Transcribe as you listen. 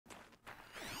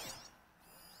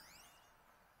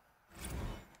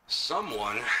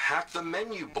Someone hacked the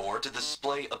menu board to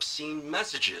display obscene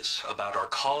messages about our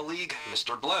colleague,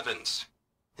 Mr. Blevins.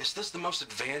 Is this the most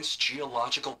advanced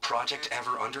geological project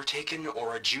ever undertaken,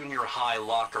 or a junior high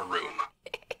locker room?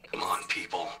 Come on,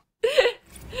 people.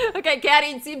 Okay,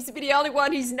 Caddy seems to be the only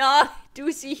one who's not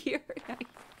doozy here.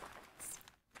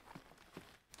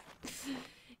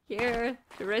 Here,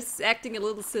 the rest is acting a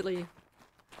little silly.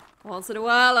 Once in a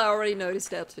while, I already noticed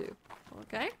that too.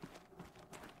 Okay.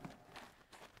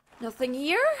 Nothing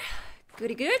here.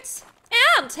 Goody good.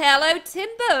 And hello,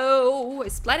 Timbo.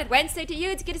 It's Splendid Wednesday to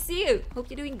you. It's good to see you. Hope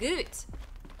you're doing good.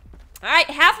 Alright,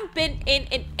 haven't been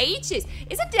in ages.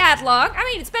 Is it that long? I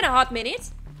mean, it's been a hot minute.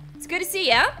 It's good to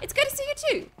see you. It's good to see you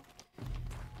too.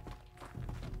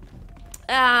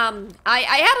 I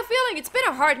had a feeling it's been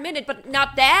a hard minute, but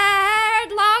not that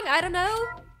long. I don't know.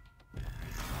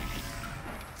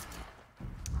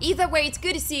 Either way, it's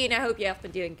good to see you, and I hope you have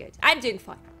been doing good. I'm doing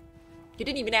fine. You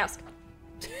didn't even ask.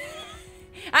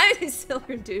 I'm still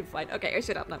doing fine. Okay, I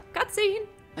shut up now. Cutscene.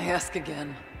 I ask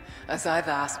again, as I've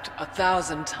asked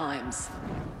 1,000 times.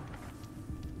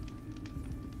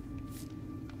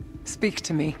 Speak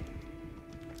to me.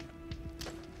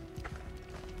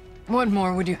 What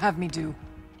more would you have me do?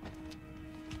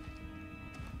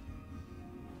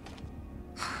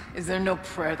 Is there no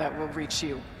prayer that will reach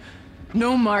you?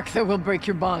 No mark that will break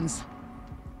your bonds?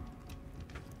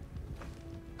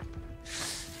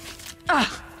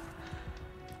 Ah!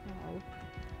 Oh,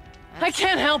 I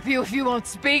can't help you if you won't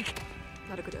speak!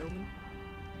 Not a good omen.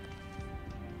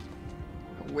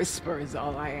 A whisper is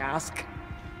all I ask.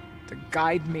 To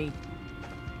guide me.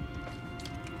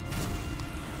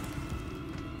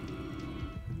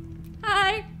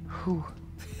 Hi! Who?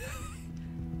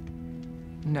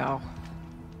 No.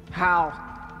 How?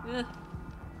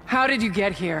 How did you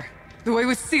get here? The way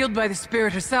was sealed by the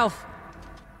spirit herself.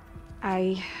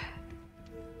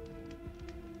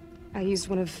 I used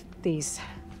one of these.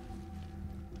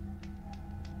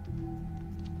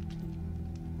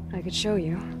 I could show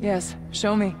you. Yes,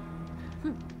 show me.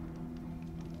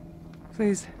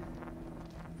 Please.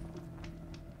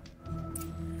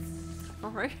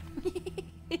 Alright.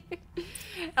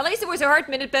 At least it was a hard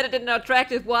minute better than an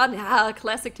attractive one. Ah,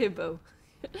 classic Timbo.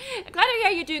 I'm glad to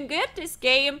hear you're doing good. This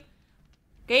game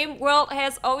world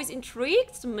has always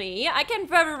intrigued me. I can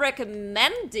very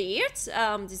recommend it. This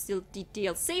is the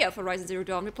DLC of Horizon Zero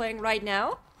Dawn we're playing right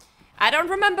now. I don't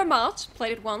remember much.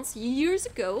 Played it once years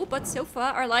ago, but so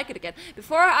far I like it again.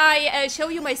 Before I show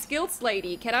you my skills,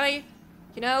 lady, can I,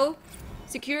 you know,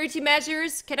 security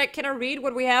measures? Can I read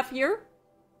what we have here?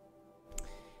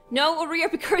 No, Uriah,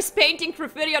 because painting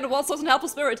graffiti on the walls doesn't help a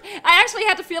spirit. I actually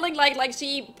had the feeling like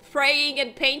she praying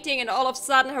and painting and all of a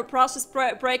sudden her brush is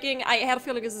breaking. I had a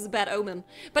feeling this is a bad omen.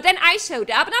 But then I showed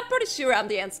up and I'm pretty sure I'm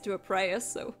the answer to her prayers,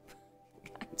 so...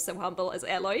 I'm so humble as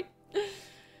Aloy.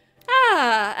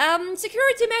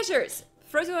 Security measures.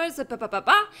 First one is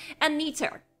and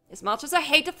neater. As much as I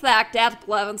hate the fact that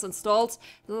Blevins installed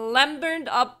Lambert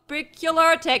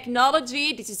orbicular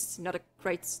technology, this is not a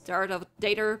great start of a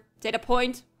data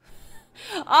point.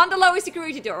 On the lowest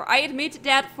security door, I admit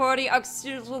that for the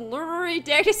auxiliary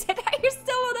data set, I still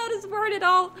don't know this word at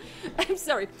all. I'm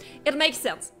sorry. It makes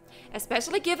sense.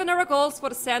 Especially given our goals for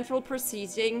the Central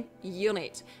Processing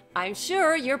Unit. I'm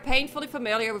sure you're painfully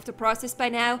familiar with the process by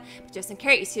now, but just in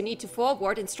case you need to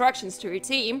forward instructions to your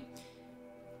team.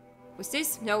 Was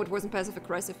this? No, it wasn't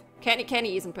passive-aggressive.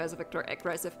 Kenny isn't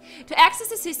passive-aggressive. To access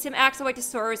the system, activate the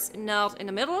source node in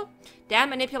the middle. Then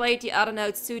manipulate the other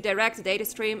nodes to direct the data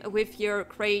stream with your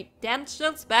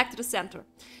credentials back to the center.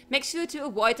 Make sure to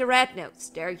avoid the red nodes.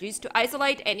 They're used to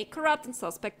isolate any corrupt and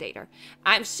suspect data.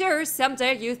 I'm sure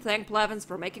someday you thank Blevins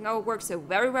for making our work so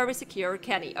very, very secure,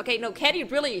 Kenny. Okay, no, Kenny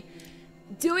really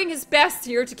doing his best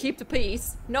here to keep the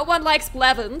peace. No one likes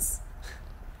Blevins.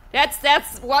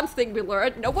 That's one thing we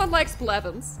learned. No one likes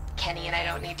Blevins. Kenny and I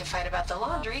don't need to fight about the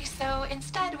laundry, so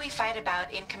instead we fight about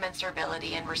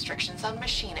incommensurability and restrictions on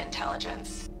machine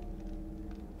intelligence.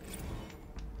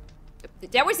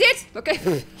 That was it?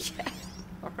 Okay. Yeah.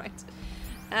 Alright.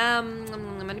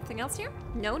 Anything else here?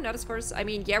 No, not as far as... I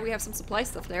mean, yeah, we have some supply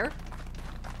stuff there.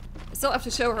 I still have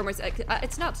to show her my...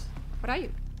 it's not. What are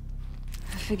you?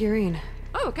 A figurine.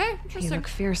 Oh, okay. You Interesting. look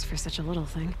fierce for such a little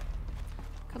thing.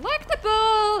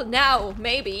 Collectible! Now,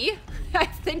 maybe. I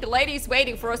think the lady's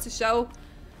waiting for us to show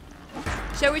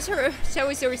us her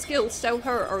skills. Show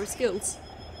her our skills.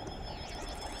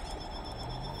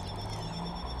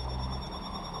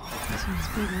 This one's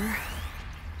bigger,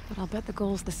 but I'll bet the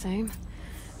goal's the same.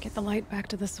 Get the light back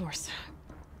to the source.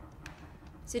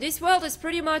 So this world is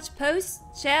pretty much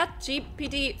post-chat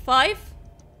GPT 5?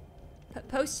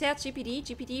 Post-chat GPT?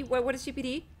 GPT? What is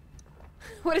GPT?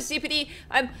 What is GPD?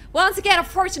 I'm once again,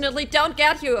 unfortunately, don't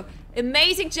get you.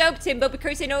 Amazing joke, Timbo,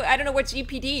 because I don't know what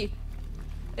GPD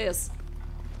is.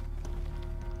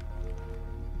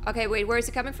 Okay, wait, where is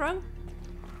it coming from?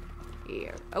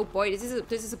 Here. Oh boy, this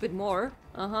is a bit more.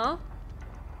 Uh-huh.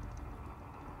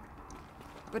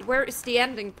 But where is the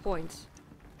ending point?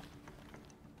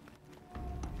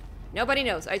 Nobody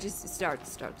knows. I just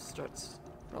starts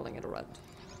rolling it around.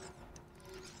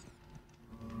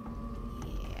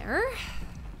 Here.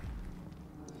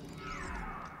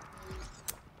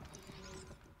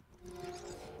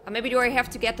 Maybe do I have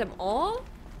to get them all?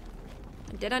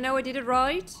 And then I know I did it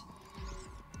right.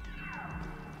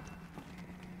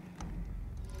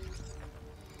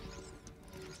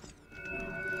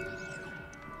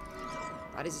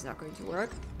 Oh, this is not going to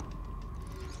work.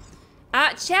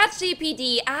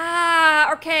 ChatGPT.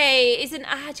 Ah, okay. Isn't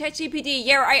ChatGPT?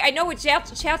 Yeah, I know what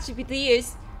ChatGPT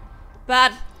is,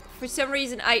 but for some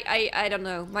reason I don't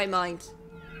know. My mind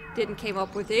didn't came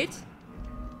up with it.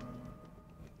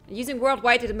 Using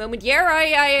worldwide at the moment. Yeah,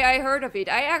 I heard of it.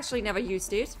 I actually never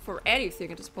used it for anything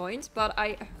at this point, but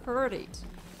I heard it.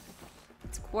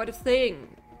 It's quite a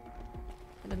thing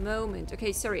at the moment.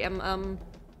 Okay, sorry. I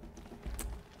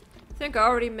think I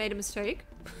already made a mistake.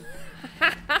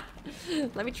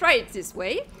 Let me try it this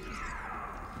way.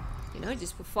 You know,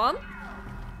 just for fun.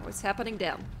 What's happening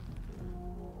down?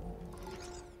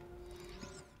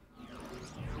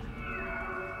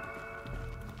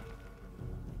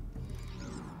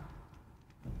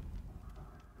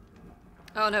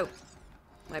 Oh no.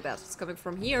 My bad. It's coming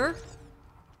from here.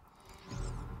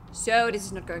 So this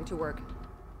is not going to work.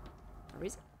 Or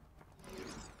is it?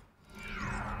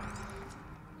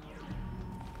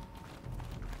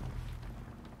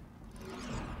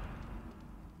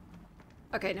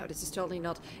 Okay, no, this is totally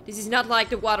not. This is not like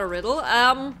the water riddle.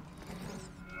 I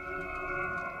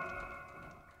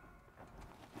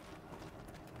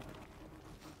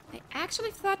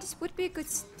actually thought this would be a good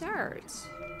start.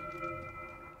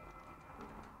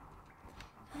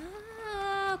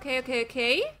 Ah,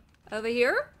 okay. Over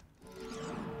here.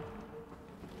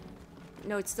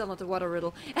 No, it's still not the water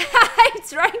riddle. I'm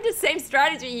trying the same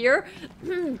strategy here.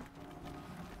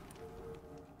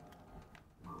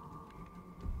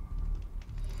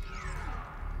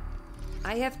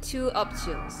 I have two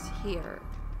options here.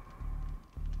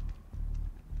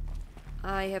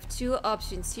 I have two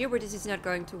options here, but this is not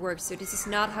going to work, so this is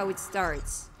not how it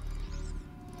starts.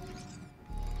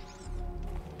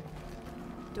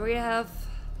 Do we have...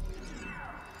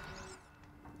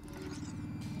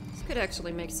 This could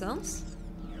actually make sense.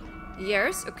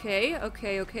 Yes, okay.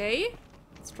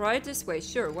 Let's try it this way,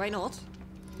 sure, why not?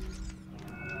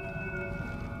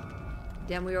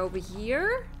 Then we're over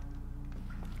here.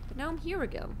 But now I'm here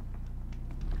again.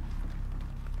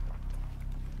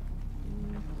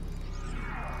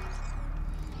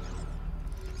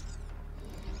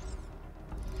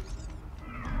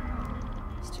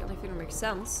 It's the only thing that makes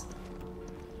sense.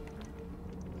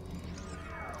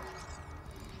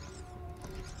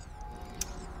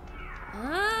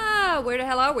 Ah, where the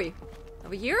hell are we?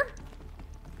 Over here?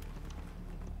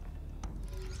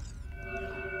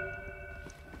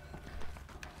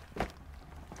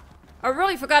 I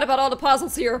really forgot about all the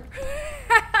puzzles here.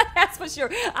 That's for sure.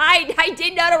 I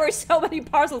didn't know there were so many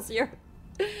puzzles here.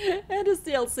 And this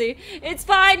DLC. It's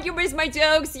fine, you missed my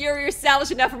jokes. You're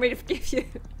selfish enough for me to forgive you.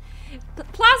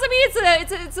 Plus, I mean,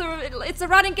 it's a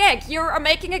running gag. You're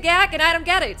making a gag, and I don't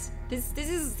get it. This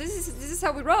is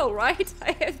how we roll, right?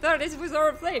 I thought this was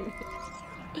our thing.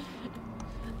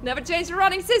 Never change the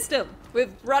running system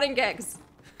with running gags.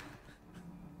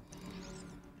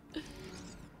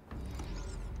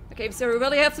 Okay, so I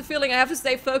really have the feeling I have to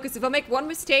stay focused. If I make one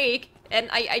mistake and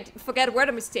I forget where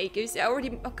the mistake is, I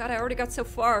already got so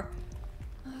far.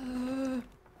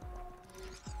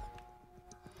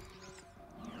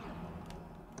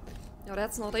 No,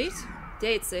 that's not it.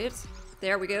 That's it.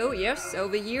 There we go. Yes,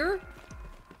 over here.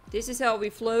 This is how we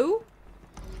flow.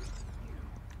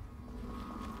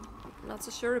 Not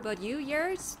so sure about you,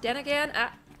 Yers. Then again,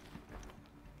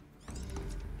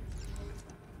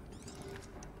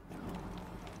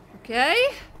 okay.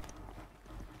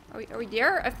 Are we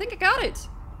there? I think I got it.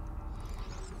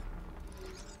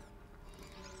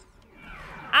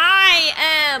 I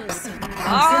am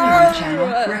channel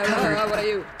recovered. What are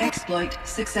you? Exploit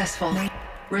successful. I know you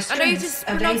Restraints just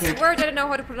pronounced the evaded. word I don't know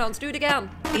how to pronounce. Do it again.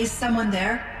 Is someone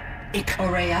there?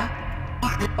 Aurea?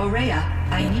 Aurea,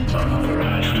 I need you.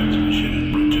 Authorized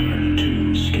transmission. Return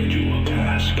to scheduled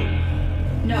task.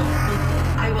 No,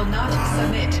 I will not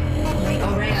submit.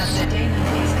 Aurea, the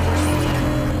daemon is forcing you.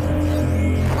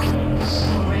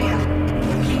 Aurea,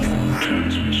 please.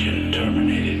 Transmission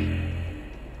terminated.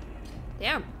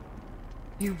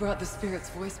 brought the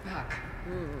spirit's voice back.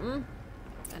 And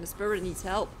the spirit needs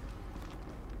help.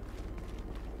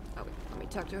 Oh, let me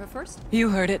talk to her first. You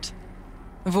heard it.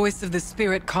 The voice of the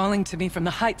spirit calling to me from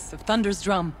the heights of Thunder's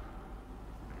drum.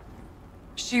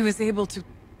 She was able to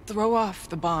throw off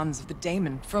the bonds of the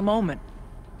daemon for a moment.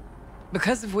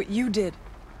 Because of what you did.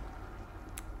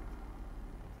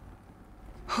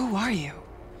 Who are you?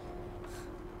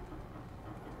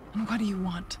 And what do you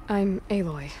want? I'm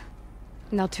Aloy.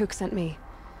 Naltuk sent me.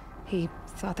 He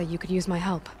thought that you could use my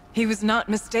help. He was not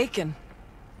mistaken.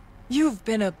 You've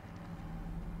been a...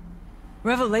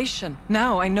 revelation.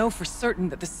 Now I know for certain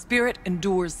that the spirit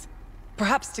endures.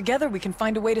 Perhaps together we can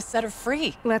find a way to set her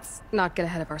free. Let's not get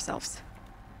ahead of ourselves.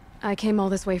 I came all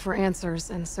this way for answers,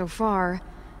 and so far,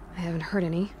 I haven't heard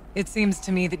any. It seems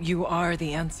to me that you are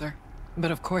the answer.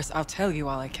 But of course, I'll tell you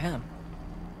all I can.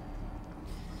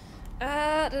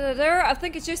 I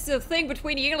think it's just a thing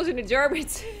between the English and the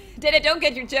Germans. That I don't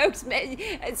get your jokes.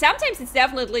 Sometimes it's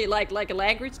definitely like a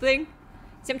language thing.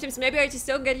 Sometimes maybe I just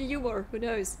don't get your humor. Who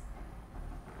knows?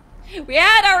 We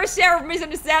had our share of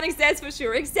misunderstandings, that's for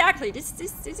sure. Exactly. This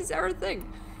is our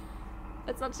thing.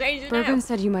 Let's not change it now. Bergman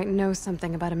said you might know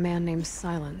something about a man named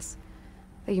Silence.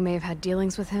 That you may have had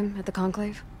dealings with him at the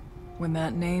Conclave? When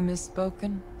that name is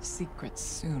spoken, secrets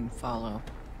soon follow.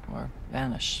 Or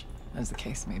vanish, as the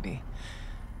case may be.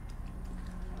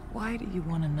 Why do you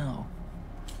want to know?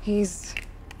 He's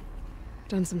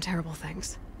done some terrible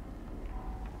things.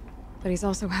 But he's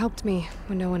also helped me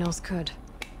when no one else could.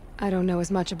 I don't know as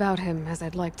much about him as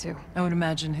I'd like to. I would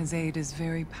imagine his aid is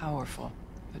very powerful,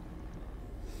 but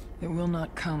it will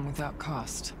not come without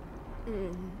cost.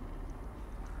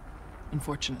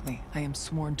 Unfortunately, I am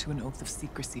sworn to an oath of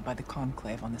secrecy by the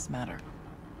Conclave on this matter.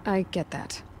 I get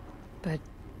that. But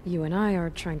you and I are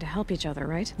trying to help each other,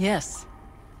 right? Yes,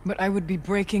 but I would be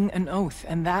breaking an oath,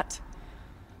 and that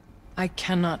I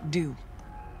cannot do.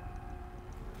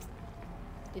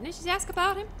 Didn't I just ask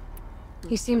about him?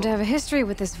 You seem to have a history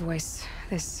with this voice,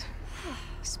 this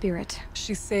spirit.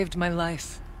 She saved my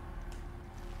life.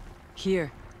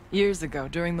 Here, years ago,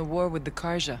 during the war with the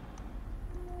Karja.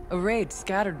 A raid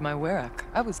scattered my Werak.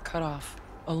 I was cut off,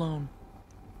 alone.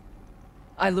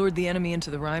 I lured the enemy into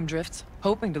the Rime Drifts,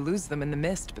 hoping to lose them in the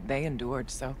mist, but they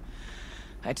endured, so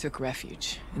I took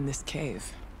refuge in this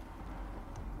cave.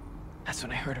 That's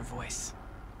when I heard her voice.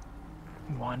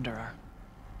 Wanderer.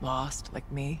 Lost,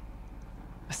 like me.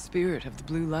 A spirit of the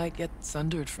blue light, yet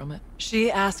sundered from it.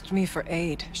 She asked me for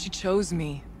aid. She chose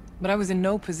me. But I was in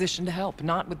no position to help,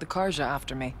 not with the Karja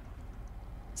after me.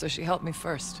 So she helped me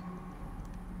first.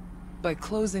 By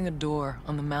closing a door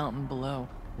on the mountain below,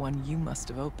 one you must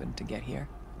have opened to get here.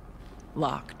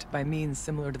 Locked by means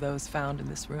similar to those found in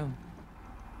this room.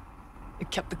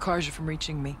 It kept the Karja from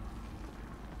reaching me.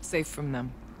 Safe from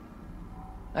them.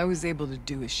 I was able to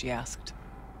do as she asked.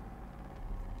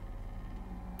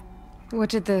 What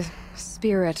did the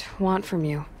spirit want from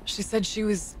you? She said she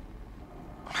was...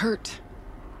 hurt.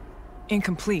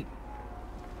 Incomplete.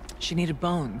 She needed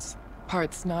bones.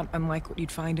 Parts not unlike what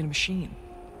you'd find in a machine.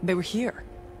 They were here,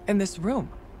 in this room.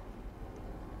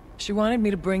 She wanted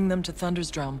me to bring them to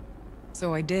Thunder's Drum.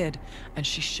 So I did, and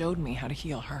she showed me how to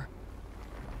heal her.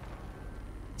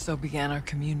 So began our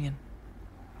communion.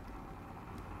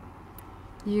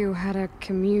 You had a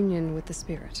communion with the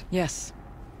spirit? Yes.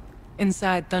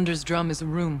 Inside Thunder's Drum is a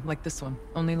room like this one,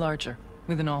 only larger,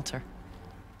 with an altar.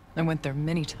 I went there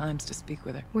many times to speak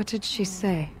with her. What did she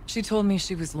say? She told me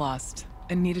she was lost,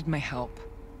 and needed my help.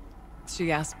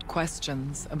 She asked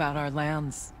questions about our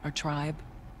lands, our tribe.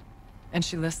 And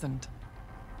she listened.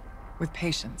 With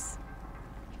patience.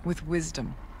 With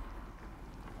wisdom.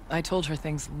 I told her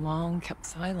things long kept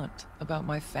silent about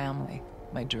my family,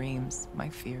 my dreams, my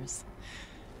fears.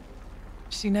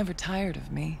 She never tired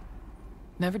of me.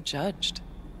 Never judged.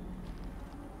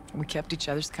 We kept each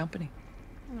other's company.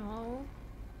 No.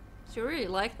 She really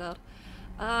like that.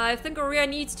 I think Aurea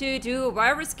needs to do a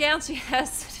virus scan. She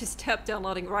has to stop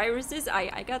downloading viruses. I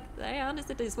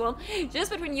understood this one.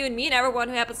 Just between you and me and everyone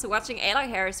who happens to watching,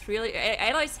 Aloy's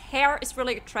hair is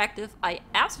really attractive. I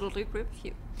absolutely agree with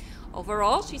you.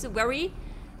 Overall, she's a very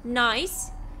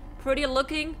nice, pretty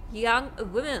looking young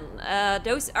woman.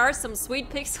 Those are some sweet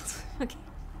pixels. Okay.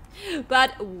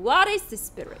 But what is the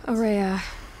spirit? Aurea,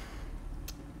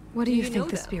 what do you know think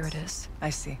the that? spirit is? I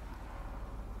see.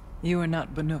 You are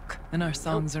not Banuk, and our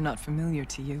songs are not familiar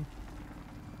to you.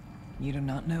 You do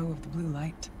not know of the blue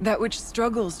light. That which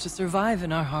struggles to survive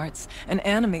in our hearts and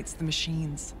animates the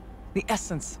machines. The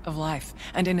essence of life,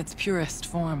 and in its purest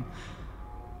form.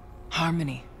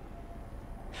 Harmony.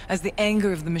 As the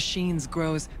anger of the machines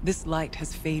grows, this light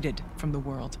has faded from the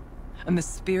world. and the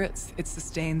spirits it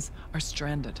sustains are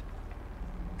stranded.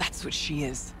 That's what she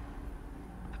is.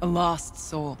 A lost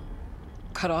soul,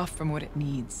 cut off from what it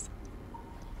needs.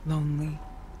 Lonely,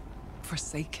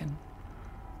 forsaken.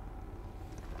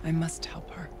 I must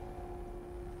help her.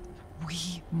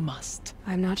 We must.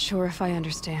 I'm not sure if I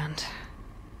understand.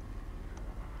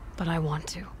 But I want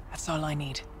to. That's all I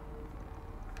need.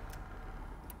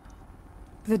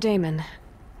 The daemon.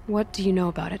 What do you know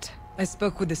about it? I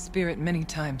spoke with the spirit many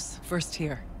times. First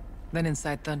here, then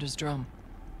inside Thunder's drum.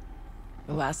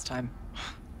 The last time...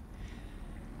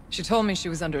 she told me she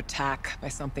was under attack by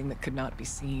something that could not be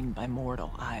seen by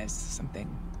mortal eyes.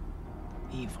 Something...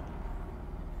 evil.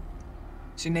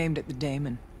 She named it the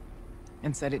daemon,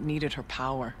 and said it needed her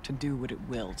power to do what it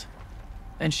willed.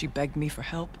 And she begged me for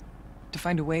help, to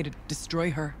find a way to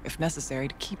destroy her, if necessary,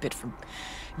 to keep it from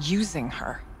using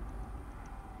her.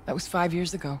 That was 5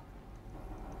 years ago.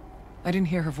 I didn't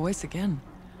hear her voice again,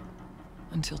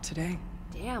 until today.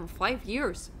 Damn, 5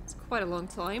 years. It's quite a long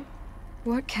time.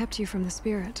 What kept you from the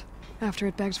spirit, after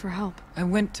it begged for help? I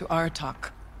went to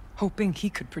Aratak, hoping he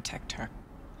could protect her.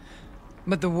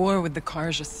 But the war with the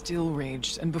Karja still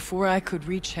raged, and before I could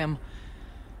reach him,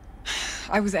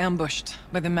 I was ambushed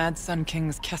by the Mad Sun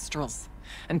King's kestrels,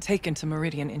 and taken to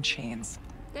Meridian in chains.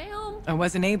 Damn. I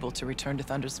wasn't able to return to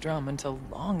Thunder's drum until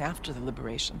long after the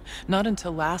liberation, not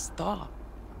until last thaw.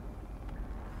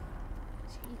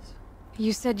 Jeez.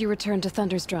 You said you returned to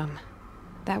Thunder's drum.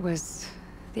 That was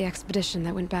the expedition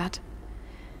that went bad.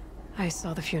 I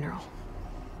saw the funeral.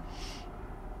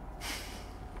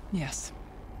 Yes.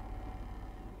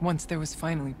 Once there was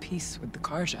finally peace with the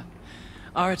Karja,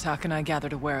 Aratak and I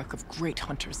gathered a Warwick of great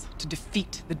hunters to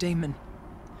defeat the daemon.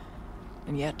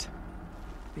 And yet,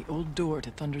 the old door to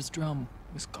Thunder's drum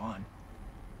was gone,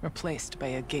 replaced by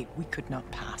a gate we could not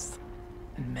pass,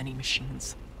 and many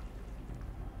machines.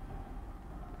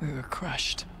 We were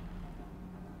crushed.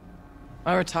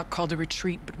 Aratak called a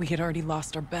retreat, but we had already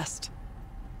lost our best.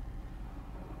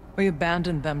 We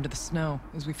abandoned them to the snow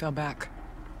as we fell back.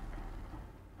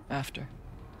 After,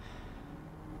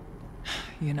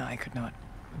 he and I could not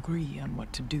agree on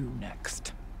what to do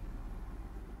next.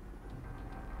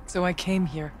 So I came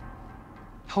here,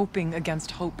 hoping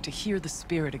against hope to hear the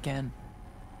spirit again.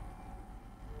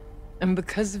 And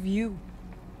because of you,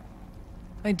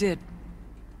 I did.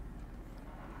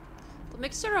 The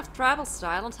mixture of travel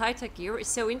style and high-tech gear is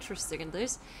so interesting in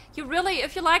this. You really,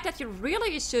 if you like that, you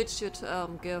really should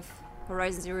give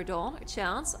Horizon Zero Dawn a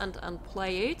chance and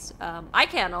play it. I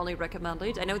can only recommend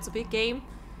it. I know it's a big game.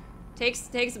 Takes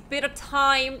a bit of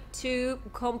time to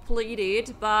complete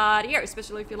it, but yeah,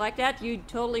 especially if you like that, you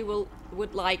totally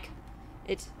would like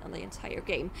it and the entire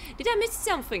game. Did I miss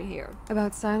something here?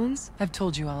 About silence? I've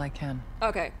told you all I can.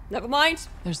 Okay, never mind.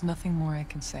 There's nothing more I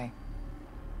can say.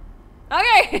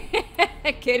 Okay,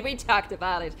 good, we talked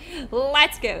about it.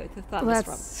 Let's go to Thunder's Let's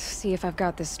drum. see if I've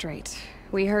got this straight.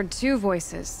 We heard two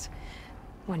voices.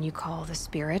 One you call the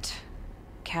spirit,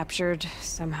 captured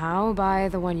somehow by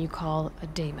the one you call a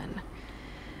daemon.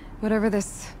 Whatever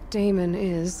this daemon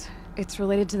is, it's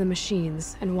related to the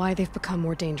machines and why they've become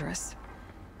more dangerous.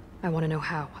 I want to know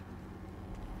how.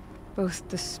 Both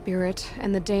the spirit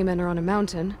and the daemon are on a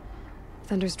mountain,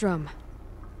 Thunder's drum.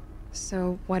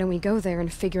 So why don't we go there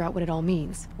and figure out what it all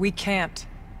means? We can't.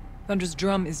 Thunder's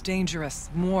drum is dangerous,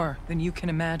 more than you can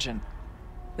imagine.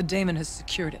 The daemon has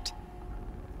secured it.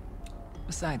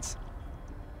 Besides,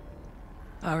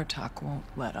 Aratak won't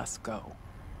let us go.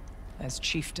 As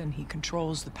chieftain, he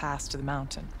controls the pass to the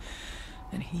mountain,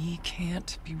 and he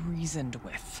can't be reasoned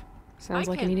with. Sounds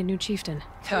like you need a new chieftain.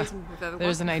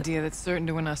 There's an idea that's certain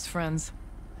to win us friends.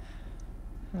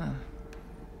 Huh.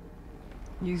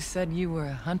 You said you were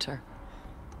a hunter.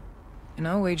 And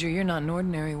I'll wager you're not an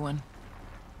ordinary one.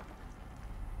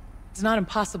 It's not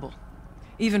impossible,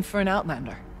 even for an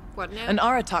outlander. What now? An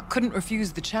Aratak couldn't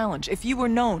refuse the challenge if you were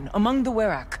known among the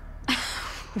Werak.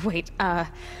 Wait,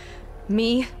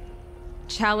 me?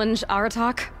 Challenge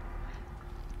Aratak?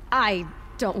 I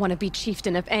don't want to be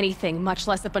chieftain of anything, much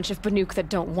less a bunch of Banuk that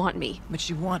don't want me. But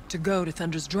you want to go to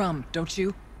Thunder's drum, don't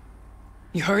you?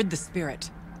 You heard the spirit.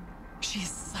 She is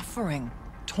suffering,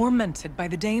 tormented by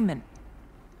the daemon.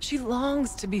 She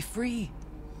longs to be free.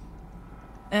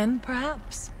 And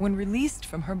perhaps, when released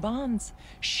from her bonds,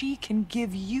 she can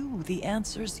give you the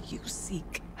answers you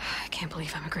seek. I can't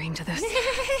believe I'm agreeing to this.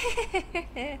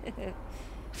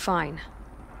 Fine.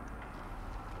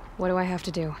 What do I have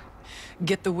to do?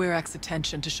 Get the Werak's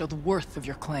attention to show the worth of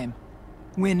your claim.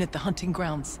 Win at the hunting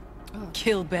grounds.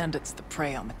 Kill bandits that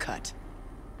prey on the cut.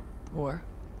 Or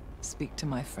speak to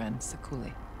my friend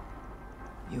Sakuli.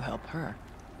 You help her,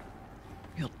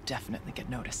 you'll definitely get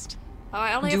noticed. Oh,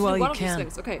 I only have Do to all do you one of these can.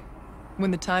 things. Okay.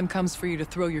 When the time comes for you to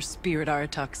throw your spear at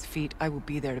Aratak's feet, I will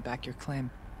be there to back your claim.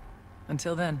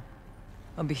 Until then,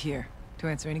 I'll be here to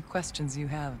answer any questions you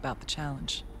have about the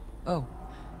challenge. Oh,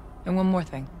 and one more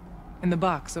thing. In the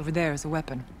box over there is a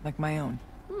weapon, like my own.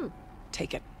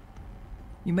 Take it.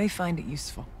 You may find it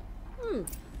useful.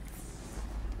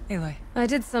 Aloy. I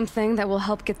did something that will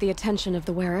help get the attention of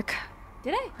the Werrick.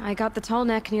 Did I? I got the tall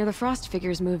neck near the frost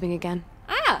figures moving again.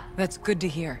 Ah! That's good to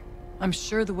hear. I'm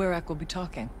sure the Werrick will be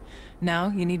talking. Now,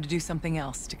 you need to do something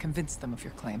else to convince them of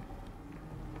your claim.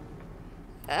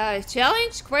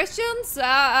 Challenge? Questions?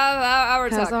 Our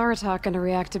How's talk. Aratak gonna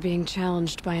react to being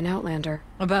challenged by an Outlander?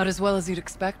 About as well as you'd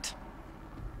expect.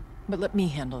 But let me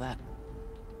handle that.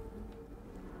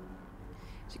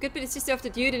 She could be the sister of the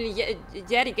dude in the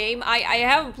Yeti game. I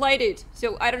haven't played it,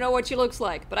 so I don't know what she looks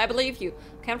like, but I believe you.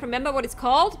 Can't remember what it's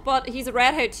called, but he's a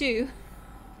redhead too.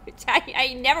 Which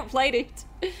I never played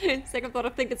it. Second thought, I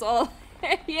think it's all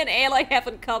he and Aloy have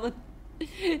in common.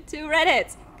 Two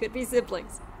redheads. Could be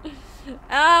siblings.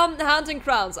 Hunting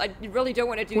grounds. I really don't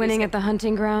want to do Winning this. at the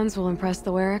hunting grounds will impress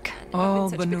the Werrick. All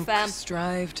such a big fan. Banuk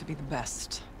strive to be the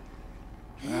best.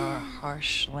 Our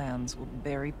harsh lands will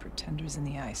bury pretenders in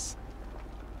the ice.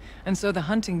 And so the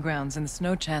hunting grounds and the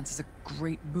snow chance is a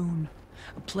great boon.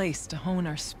 A place to hone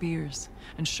our spears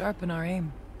and sharpen our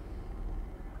aim.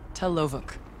 Tell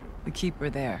Lovuk, the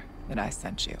keeper there, that I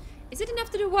sent you. Is it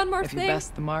enough to do one more If you thing?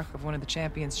 best the mark of one of the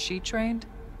champions she trained,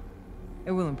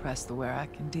 it will impress the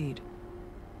Werrick indeed.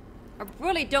 I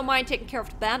really don't mind taking care of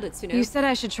the bandits, you know. You said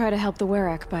I should try to help the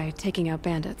Werrick by taking out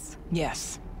bandits.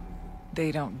 Yes.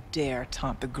 They don't dare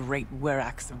taunt the great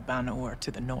Werracks of Banuk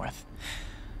to the north.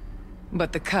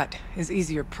 But the Cut is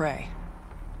easier prey.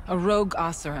 A rogue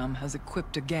Oseram has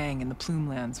equipped a gang in the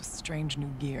Plumelands with strange new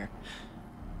gear.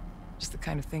 Just the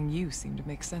kind of thing you seem to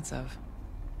make sense of.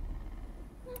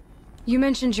 You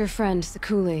mentioned your friend,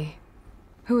 Sakuli.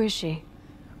 Who is she?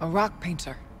 A rock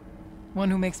painter. One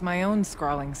who makes my own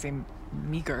scrawling seem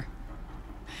meager.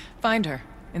 Find her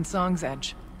in Song's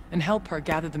Edge and help her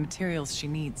gather the materials she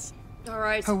needs.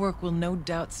 Alright. Her work will no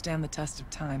doubt stand the test of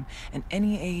time, and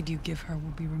any aid you give her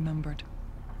will be remembered.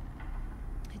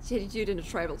 Shitty dude in a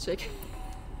tribal chick.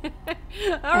 I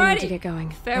Alrighty. need to get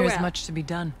going. Farewell. There is much to be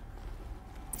done.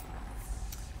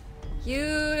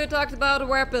 You talked about a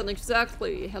weapon,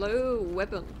 exactly. Hello,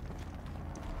 weapon.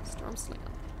 Stormslinger.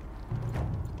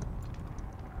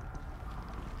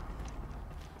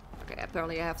 Okay,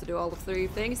 apparently I have to do all the 3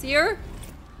 things here.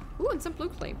 Ooh, and some blue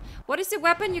flame. What is the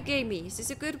weapon you gave me? Is this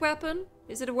a good weapon?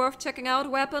 Is it a worth checking out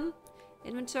weapon?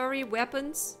 Inventory,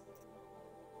 weapons.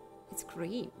 It's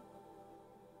green.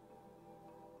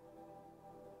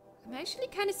 I'm actually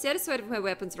kind of satisfied with my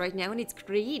weapons right now, and it's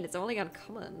green. It's only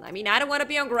uncommon. I mean, I don't want to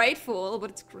be ungrateful,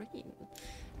 but it's green.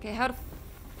 Okay, how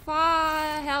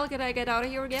the hell can I get out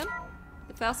of here again?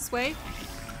 The fastest way?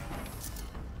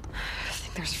 I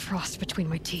think there's frost between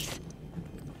my teeth.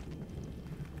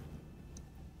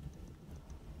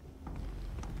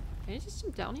 Can you just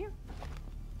jump down here?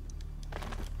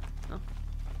 Oh,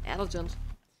 elegant.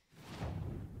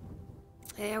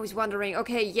 I was wondering.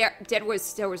 Okay, yeah, there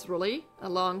was really a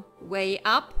long way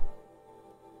up.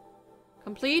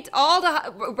 Complete all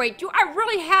the. Wait, do I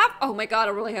really have? Oh my god,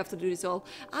 I really have to do this all.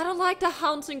 I don't like the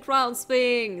hunting grounds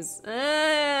things.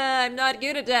 I'm not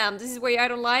good at them. This is why I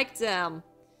don't like them.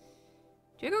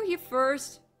 Do I go here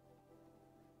first?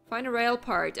 Find a rail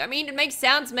part. I mean, it makes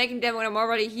sense making them when I'm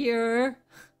already here.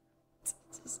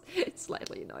 It's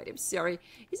slightly annoyed. I'm sorry.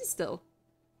 Is it still?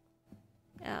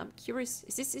 Curious.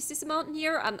 Is this a mountain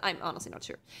here? I'm honestly not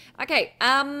sure. Okay.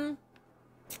 The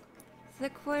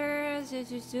quarter.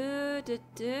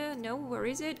 No, where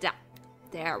is it?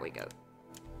 There we go.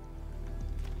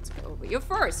 Let's go over here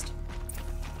first.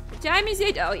 What time is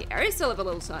it? Oh yeah, I still have a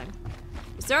little time.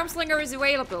 The Stormslinger is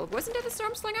available. Wasn't it the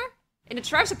Stormslinger? In the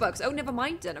treasure box. Oh, never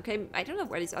mind then. Okay, I don't know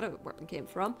where this other weapon came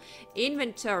from.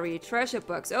 Inventory, treasure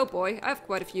box. Oh boy, I have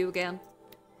quite a few again.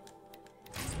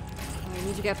 I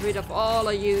need to get rid of all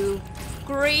of you.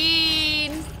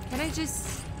 Green! Can I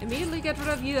just immediately get rid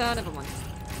of you? Ah, never mind.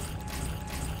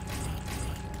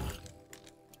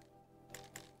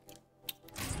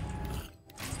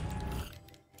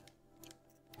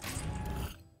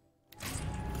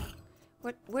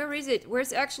 What? Where is it?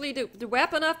 Where's actually the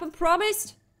weapon I've been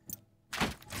promised?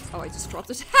 Oh, I just dropped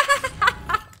it.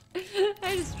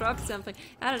 I just dropped something.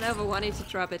 I don't know if I wanted to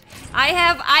drop it.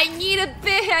 I need a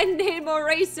bit. I need more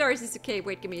resources. Okay,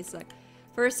 wait, give me a sec.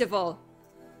 First of all,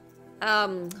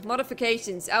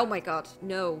 modifications. Oh my god,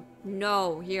 no,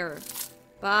 no, here.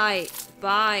 Bye,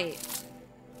 bye.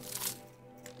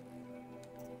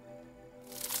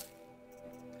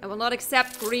 I will not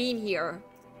accept green here.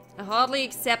 I hardly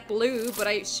accept blue, but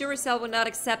I sure as hell will not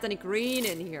accept any green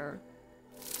in here.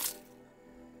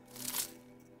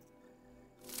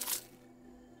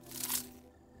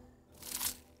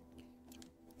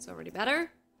 It's already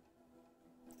better.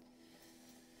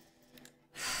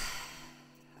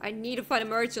 I need to find a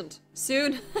merchant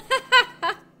soon.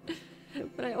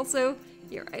 But I also...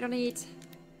 Here, I don't need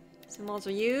some mods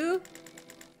on you.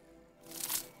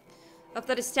 Of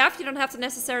that is staff, you don't have the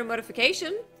necessary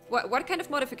modification. What kind of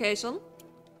modification?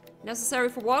 Necessary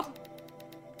for what?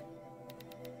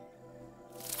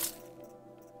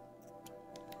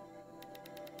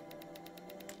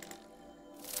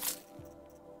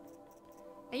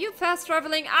 Are you fast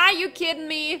traveling? Are you kidding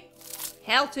me?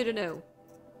 Hell to the no.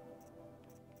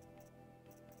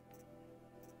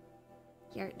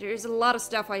 Yeah, there's a lot of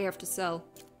stuff I have to sell.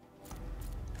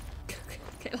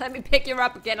 Okay, let me pick you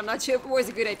up again. I'm not sure if it was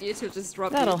a good idea to just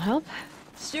drop you. That'll help.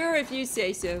 Sure, if you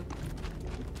say so.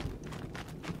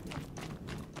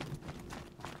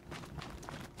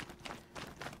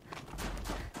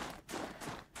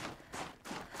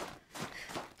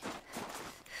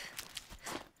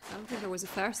 I don't think there was a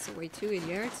faster way to it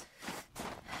yet.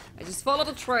 I just followed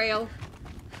the trail.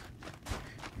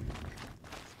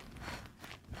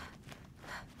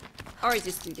 Or I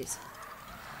just do this.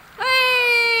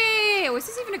 Hey! Was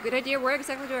this even a good idea? Where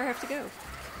exactly do I have to go?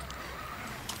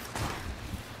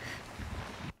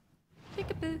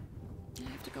 Peekaboo.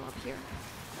 I have to go up here.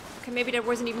 Okay, maybe that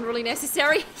wasn't even really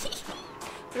necessary.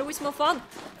 But it was more fun.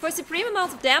 For a supreme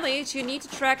amount of damage, you need to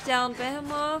track down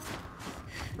Behemoth,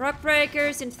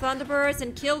 Rockbreakers, and Thunderbirds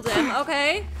and kill them.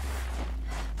 Okay.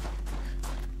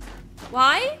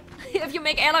 Why? If you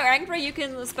make Aloy angry, you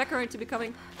can spec her into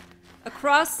becoming a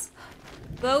crossbowman.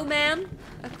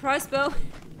 A crossbow.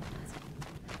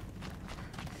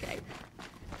 Okay.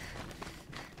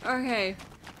 Okay.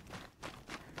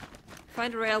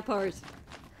 Find the rail part.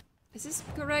 Is this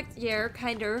correct? Yeah,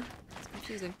 kinda. It's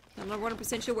confusing. I'm not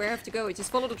 100% sure where I have to go. I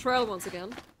just follow the trail once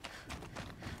again.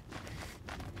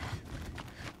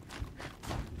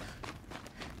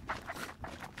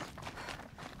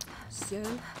 So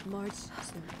much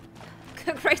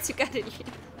snow. Great, you got it.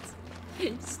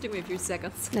 Just give me a few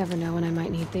seconds. Never know when I might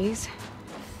need these.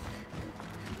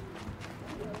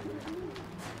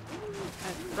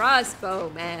 A crossbow,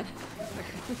 man.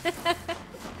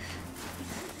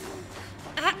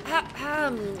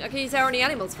 Okay, these are only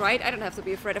animals, right? I don't have to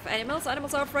be afraid of animals.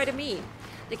 Animals are afraid of me.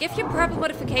 They give you purple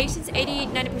modifications,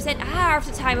 80-90% half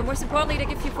the time, and most importantly, they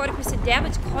give you 40%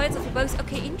 damage coils of your bows.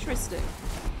 Okay, interesting.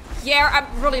 Yeah,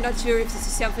 I'm really not sure if this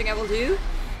is something I will do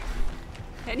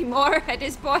anymore at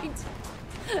this point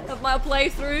of my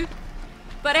playthrough.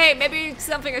 But hey, maybe it's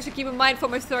something I should keep in mind for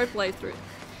my third playthrough.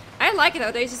 I like it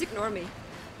how they just ignore me.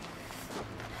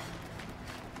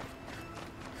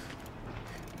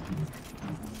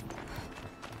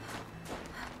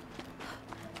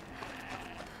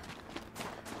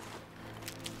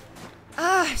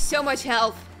 Ah, so much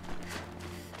health.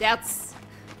 That's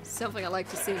something I like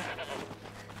to see.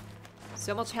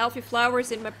 So much healthy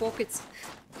flowers in my pockets.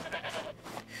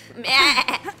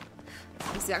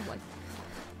 Exactly.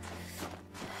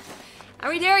 Are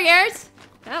we there yet?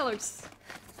 That looks...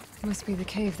 Must be the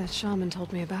cave that shaman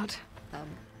told me about.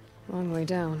 Long way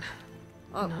down.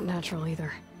 Oh. Not natural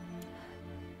either.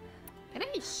 Can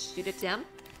I shoot it down?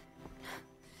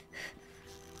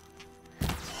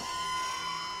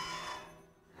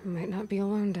 I might not be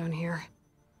alone down here.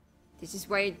 This is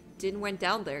why I didn't went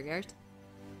down there, Gert.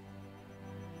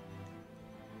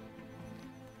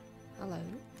 Hello.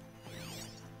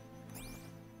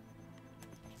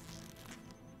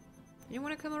 You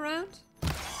wanna come around?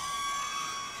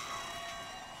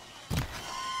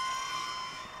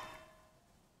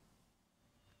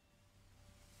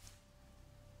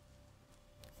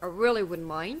 I really wouldn't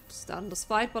mind starting this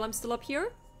fight while I'm still up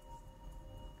here.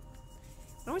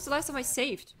 When was the last time I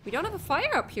saved? We don't have a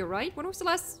fire up here, right? When was the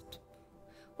last...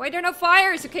 Why are there no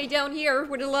fires? Okay, down here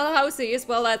where the little house is.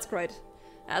 Well, that's great.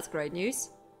 That's great news.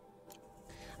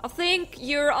 I think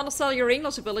you're undersell your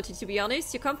English ability, to be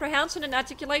honest. Your comprehension and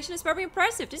articulation is very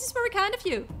impressive. This is very kind of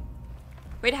you.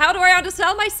 Wait, how do I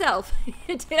undersell myself?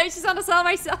 Did I just undersell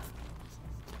myself?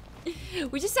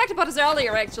 We just talked about this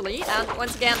earlier, actually. And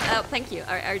once again, thank you.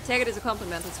 I take it as a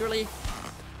compliment. It's really...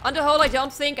 On the whole, I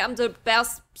don't think I'm the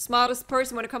best, smartest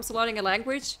person when it comes to learning a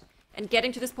language. And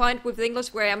getting to this point with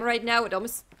English where I am right now, it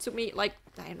almost took me, like,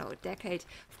 I don't know, a decade.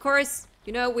 Of course,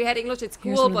 you know, we had English at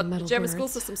school, but the German school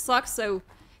system sucks, so...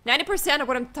 90% of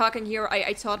what I'm talking here,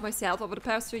 I taught myself over the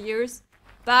past few years.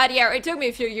 But yeah, it took me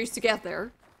a few years to get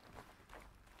there.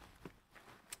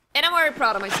 And I'm very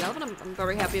proud of myself, and I'm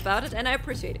very happy about it, and I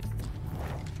appreciate it.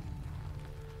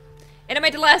 And I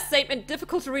made the last statement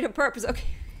difficult to read on purpose, okay.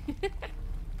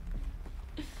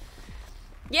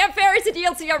 Yeah, fair is a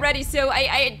DLC already, so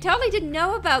I totally didn't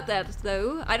know about that,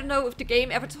 though. I don't know if the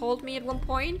game ever told me at one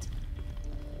point.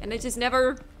 And I just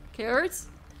never cared.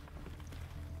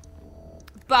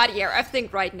 But yeah, I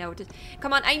think right now...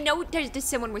 Come on, I know there's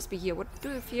someone must be here. What do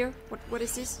we have here? What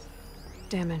is this?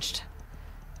 Damaged.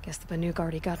 Guess the Banuk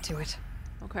already got to it.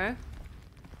 Okay.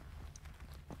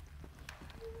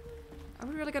 Are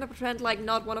we really gonna pretend like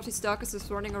not one of these stalkers is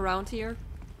running around here?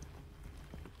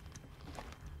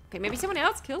 Okay, maybe someone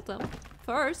else killed them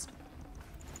first.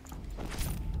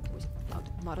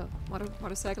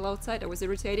 Motorcycle outside. That was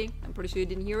irritating. I'm pretty sure you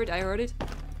didn't hear it. I heard it.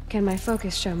 Can my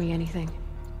focus show me anything?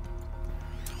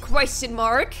 Question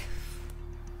mark.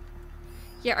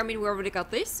 Yeah, I mean we already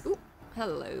got this. Ooh,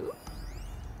 hello.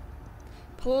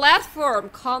 Platform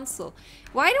console.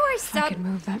 Why do I If I could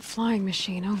move that flying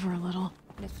machine over a little.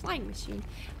 The flying machine.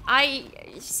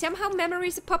 Somehow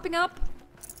memories are popping up.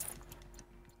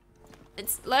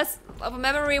 It's less of a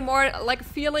memory, more like a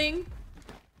feeling.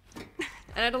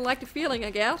 And I don't like the feeling, I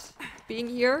guess. Being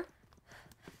here.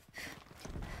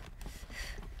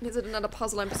 Is it another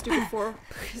puzzle I'm stupid for?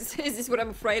 Is this what I'm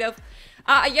afraid of?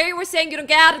 Yeah, you were saying you don't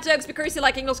get the jokes because you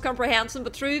like English comprehension,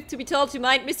 but truth to be told, you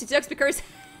might miss the jokes because,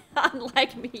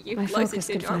 unlike me, you My close focus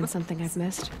it could to find something I've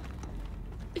missed.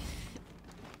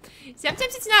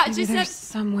 Sometimes it's not. Maybe Just there's that.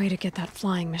 some way to get that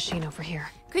flying machine over here.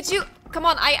 Could you... Come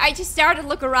on, I just started to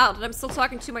look around and I'm still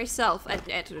talking to myself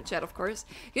and to the chat, of course.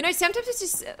 You know, sometimes it's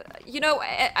just... you know,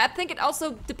 I think it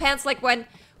also depends, like, when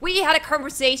we had a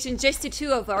conversation, just the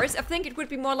two of us, I think it would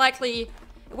be more likely...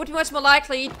 It would be much more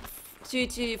likely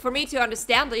for me to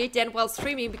understand it than while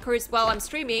streaming, because while I'm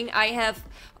streaming, I have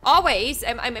always...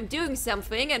 I'm doing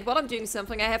something, and while I'm doing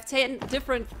something, I have 10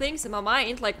 different things in my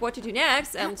mind, like what to do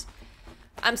next, and...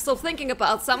 I'm still thinking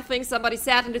about something somebody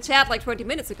said in the chat like 20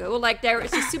 minutes ago. Like, there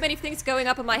is just too many things going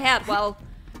up in my head while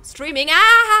streaming.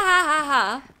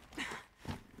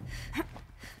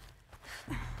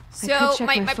 So,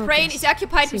 my brain is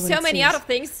occupied with so many other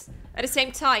things at the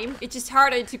same time. It's just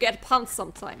harder to get puns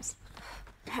sometimes.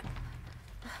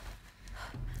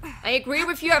 I agree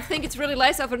with you. I think it's really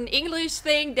less of an English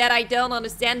thing that I don't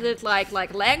understand it like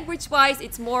language-wise.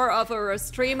 It's more of a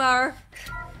streamer...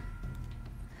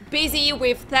 busy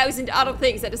with 1,000 other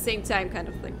things at the same time kind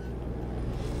of thing.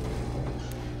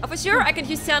 Oh, for sure, I can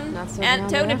use tone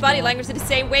and body language in the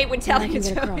same way when telling a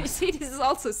joke. You see, this is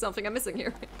also something I'm missing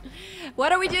here.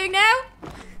 What are we doing now?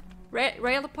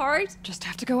 Rail apart? Just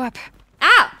have to go up.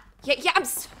 Ah! Yeah,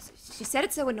 she said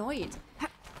it so annoyed.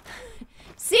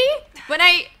 See? When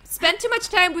I spend too much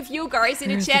time with you guys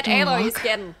in the chat, Aloy is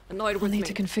getting annoyed with me. I'll need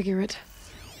to configure it.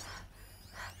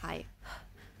 Hi.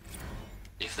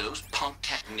 If those punk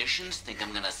technicians think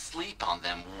I'm gonna sleep on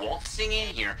them waltzing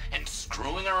in here and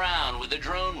screwing around with the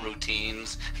drone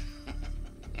routines,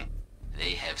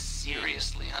 they have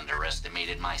seriously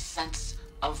underestimated my sense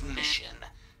of mission.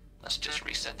 Let's just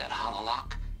reset that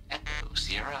hololock. Echo,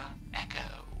 Sierra,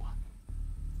 Echo.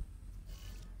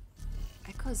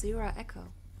 Echo, Sierra, Echo.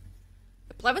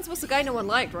 Blevins was the guy no one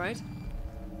liked, right?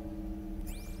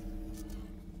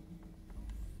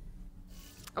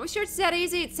 Are we sure it's that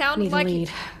easy? It sounded Need like... a lead.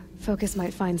 Focus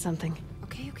might find something.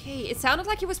 Okay. It sounded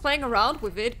like he was playing around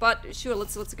with it, but sure,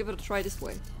 let's give it a try this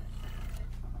way.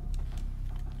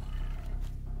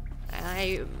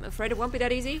 I'm afraid it won't be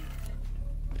that easy.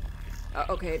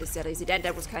 Okay, it is that easy.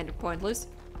 That was kind of pointless.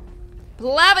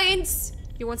 Blevins!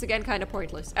 You're once again kind of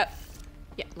pointless.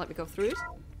 Yeah, let me go through it.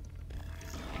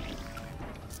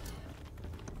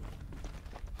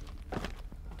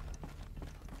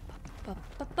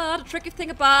 The tricky thing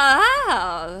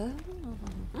about...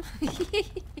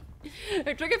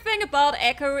 the tricky thing about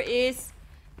Echo is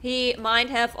he might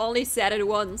have only said it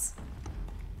once.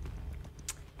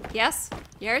 Yes,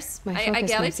 My I focus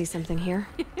get might it. see something here.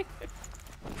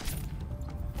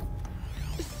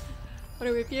 What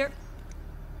do we have here?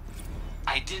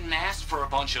 I didn't ask for a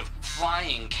bunch of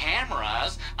flying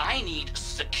cameras. I need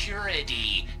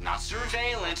security, not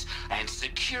surveillance. And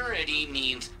security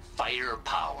means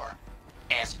firepower.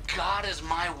 As God is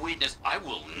my witness, I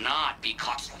will not be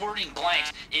caught squirting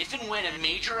blanks if and when a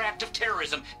major act of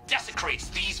terrorism desecrates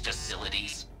these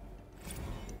facilities.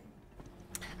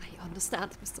 I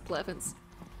understand, Mr. Blevins.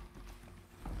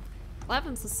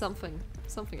 Blevins is something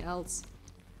else.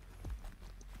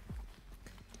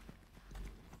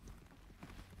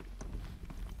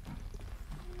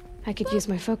 I could use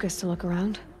my focus to look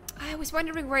around. I was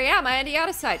wondering where I am. I'm on the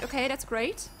other side. Okay, that's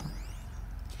great.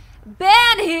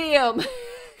 Ban him!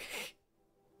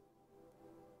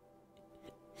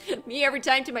 Me every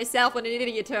time to myself when an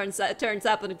idiot turns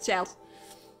up in the chat.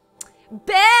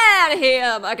 Ban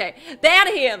him! Okay, ban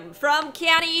him! From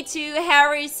Kenny to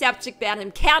Harry, subject ban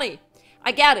him. Kenny!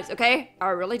 I get it, okay? I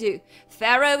really do.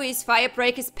 Pharaoh is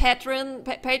Firebreaker's patron,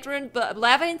 but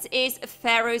Blevins is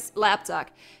Pharaoh's lapdog.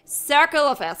 Circle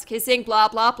of ass kissing, blah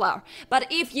blah blah. But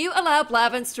if you allow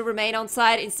Blevins to remain on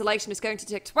site, installation is going to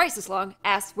take twice as long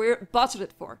as we're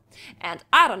budgeted for. And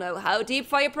I don't know how deep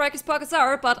Firebreaker's pockets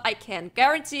are, but I can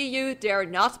guarantee you they're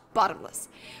not bottomless.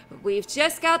 We've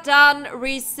just got done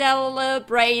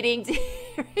re-celebrating...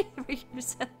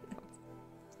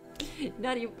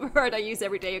 Not a word I use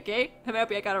every day, okay? I'm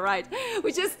happy I got it right.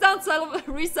 We just done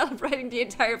re-celebrating the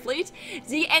entire fleet.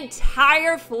 The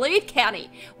entire fleet, Kenny.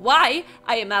 Why?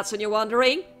 I imagine you're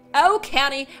wondering. Oh,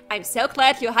 Kenny, I'm so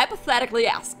glad you hypothetically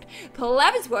asked.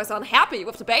 Blevins was unhappy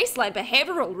with the baseline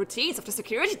behavioral routines of the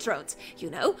security drones. You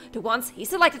know, the ones he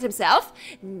selected himself.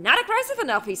 Not aggressive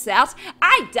enough, he said.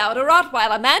 I doubt a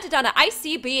Rottweiler mounted on an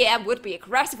ICBM would be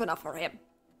aggressive enough for him.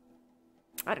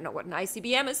 I don't know what an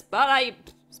ICBM is, but I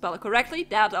spell it correctly,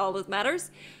 that's all that matters.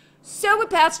 So we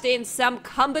patched in some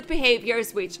combat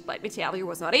behaviors, which, let me tell you,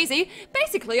 was not easy.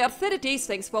 Basically, updated these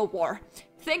things for war.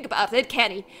 Think about it,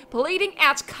 Kenny. Bleeding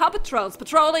edge combat drones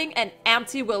patrolling an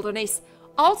empty wilderness.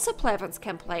 Also, Blevins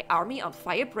can play army on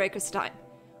Firebreaker's time.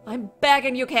 I'm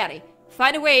begging you, Kenny.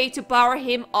 Find a way to borrow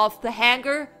him off the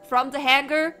hangar, from the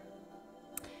hangar.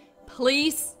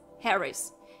 Please,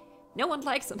 Harris. No one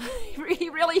likes him.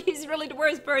 He's really the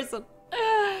worst person.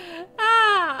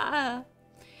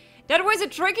 That was a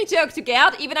tricky joke to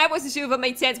get. Even I wasn't sure if it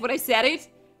made sense when I said it.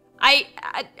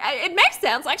 It makes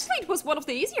sense. Actually, it was one of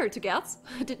the easier to get.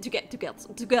 to get.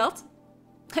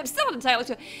 I'm still not entirely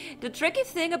sure. The tricky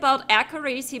thing about Echo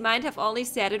is he might have only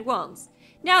said it once.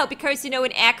 No, because, you know,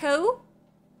 in Echo,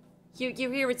 you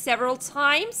hear it several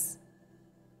times.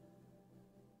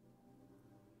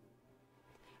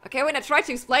 Okay, when I try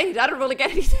to explain it, I don't really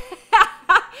get it.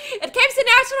 It came so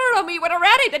natural on me when I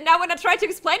read it, and now when I try to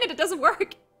explain it, it doesn't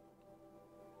work.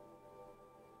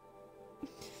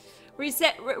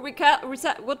 Reset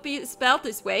would be spelled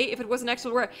this way if it was an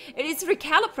actual word. It is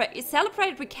recalibrate. It's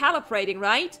celebrated recalibrating,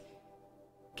 right?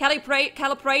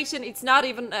 Calibration. It's not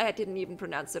even. I didn't even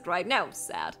pronounce it right. Now I'm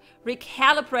sad.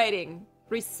 Recalibrating.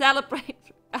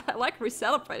 Recelebrate. I like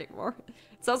recelebrating more.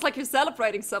 It sounds like you're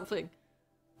celebrating something.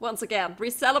 Once again,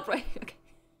 re-celebrate. Okay.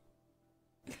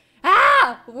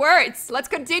 Ah! Words! Let's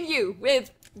continue with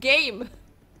game.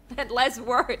 And less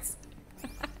words.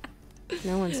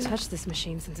 No one's touched this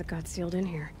machine since it got sealed in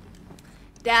here.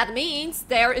 That means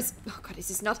there is... Oh god,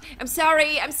 this is not... I'm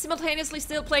sorry, I'm simultaneously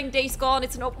still playing Days Gone.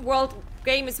 It's an open world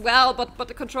game as well, but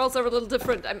the controls are a little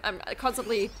different. I'm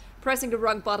constantly pressing the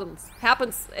wrong buttons.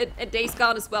 Happens at Days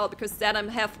Gone as well, because then I'm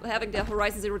having the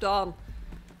Horizon Zero Dawn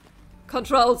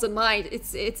controls in mind.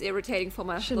 It's irritating for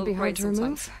my Shouldn't be hard to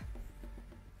remove.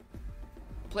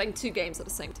 Playing two games at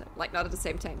the same time. Like, not at the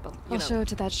same time, but, you know. I'll show it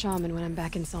to that shaman when I'm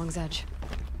back in Song's Edge.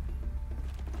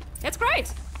 It's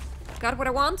great! Got what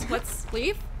I want, let's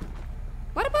leave.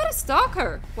 What about a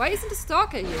stalker? Why isn't a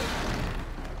stalker here?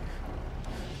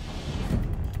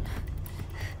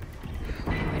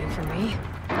 Waiting for me.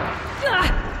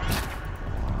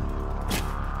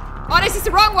 Oh, this is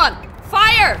the wrong one!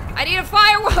 Fire! I need a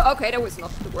fire one! Okay, that was not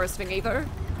the worst thing either.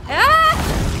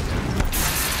 Ah!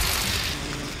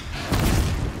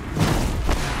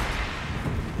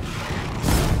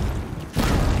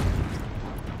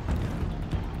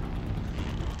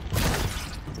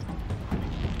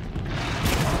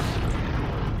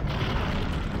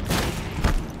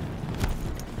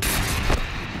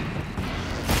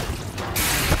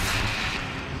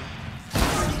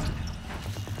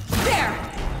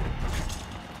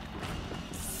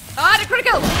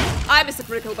 I missed a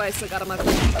critical, but I still got him.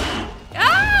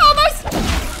 Ah, almost!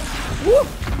 Woo!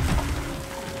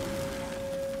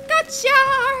 Gotcha!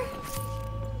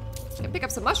 Can pick up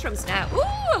some mushrooms now.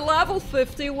 Ooh, level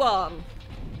 51.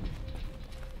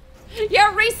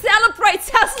 Yeah, re-celebrate.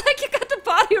 Sounds like you got the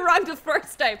party wrong the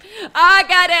first time. Ah,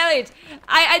 god damn it.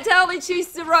 I totally choose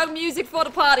the wrong music for the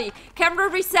party. Can we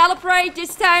re-celebrate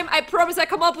this time? I promise I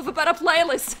come up with a better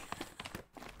playlist.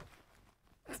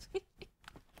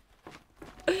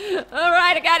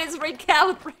 Alright, I got his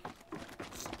recalibrate.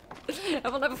 I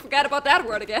will never forget about that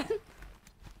word again.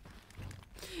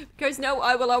 Because no,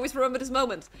 I will always remember this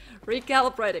moment.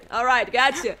 Recalibrating. Alright,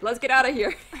 gotcha. Let's get out of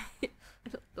here.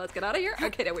 Let's get out of here?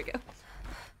 Okay, there we go.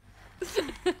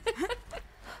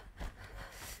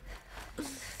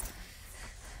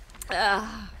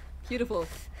 Ah, beautiful.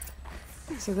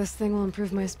 So this thing will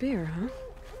improve my spear, huh?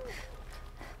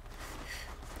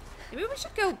 Maybe we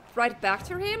should go right back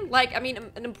to him? Like, I mean,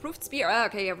 an improved spear. Ah,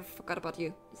 okay, I forgot about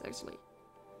you. It's actually...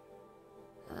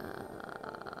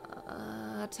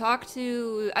 talk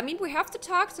to... I mean, we have to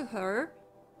talk to her.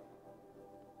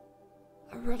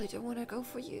 I really don't want to go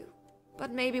for you.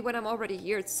 But maybe when I'm already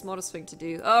here, it's the smartest thing to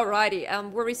do. Alrighty,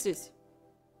 where is this?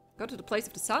 Go to the place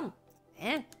of the sun.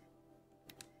 Eh?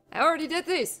 I already did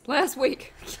this last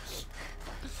week.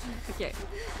 Okay.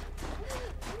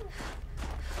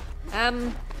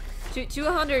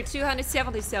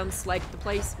 270 sounds like the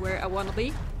place where I want to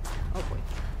be. Oh boy.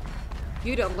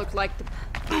 You don't look like the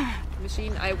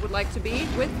machine I would like to be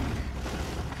with.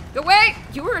 Go away!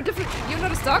 You're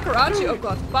not a stalker, aren't you? Oh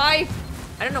god, bye!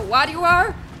 I don't know what you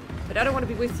are, but I don't want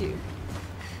to be with you.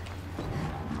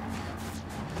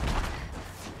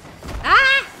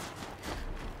 Ah!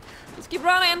 Just keep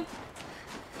running!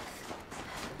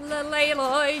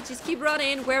 Aloy, just keep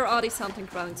running. Where are these hunting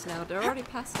grounds now? They're already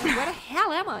past them. Where the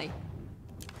hell am I?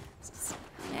 This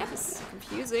map is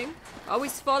confusing.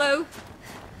 Always follow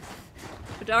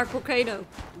the dark volcano.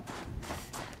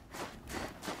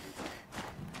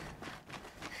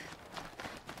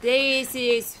 This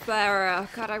is Farah.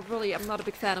 God, I'm not a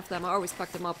big fan of them. I always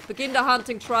fuck them up. Begin the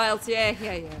hunting trials. Yeah.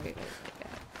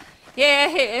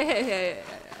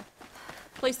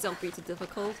 Please don't be too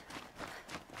difficult.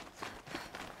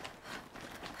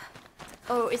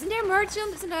 Oh, isn't there a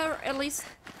merchant? Isn't there at least...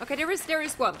 Okay, there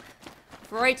is one.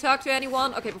 Before I talk to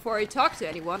anyone... Okay, before I talk to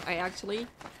anyone, I actually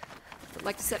would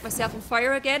like to set myself on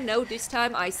fire again. No, this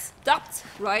time I stopped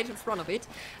right in front of it.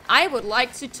 I would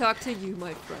like to talk to you,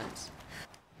 my friend.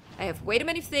 I have way too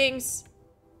many things.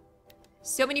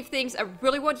 So many things I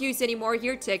really won't use anymore.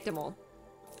 Here, take them all.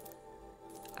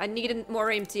 I need a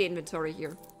more empty inventory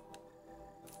here.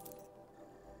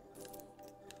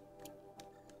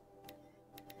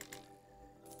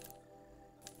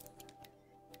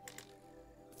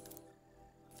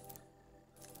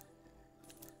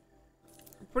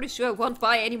 Pretty sure I won't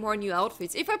buy any more new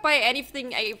outfits. If I buy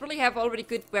anything, I really have already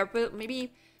good weapon.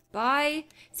 Maybe buy...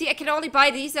 See, I can only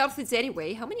buy these outfits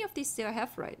anyway. How many of these do I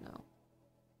have right now?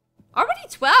 Already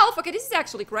 12? Okay, this is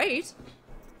actually great.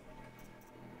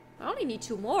 I only need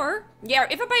 2 more. Yeah,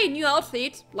 if I buy a new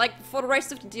outfit, like for the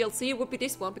rest of the DLC, it would be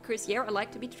this one. Because, yeah, I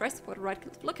like to be dressed for the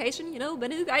right location. You know,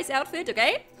 Banuk guy's outfit,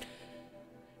 okay?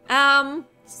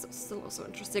 Still also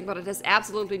interesting, but it has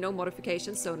absolutely no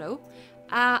modifications, so no.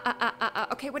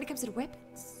 Okay, when it comes to the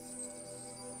weapons...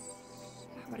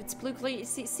 But it's blue clay.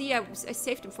 See, I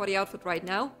saved him for the outfit right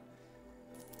now.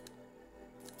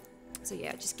 So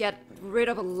yeah, just get rid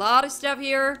of a lot of stuff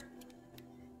here.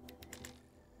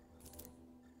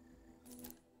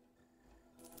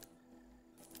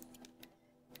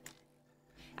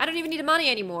 I don't even need the money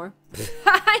anymore.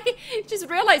 I just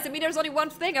realized, I mean, there's only one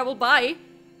thing I will buy.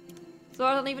 So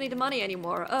I don't even need the money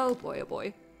anymore. Oh boy, oh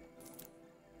boy.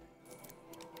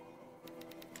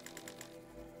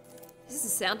 This is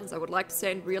a sentence I would like to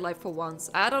say in real life for once.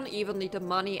 I don't even need the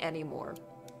money anymore.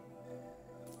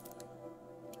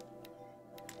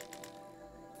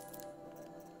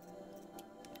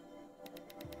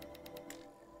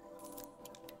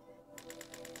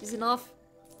 Is enough?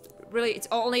 Really, it's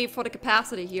only for the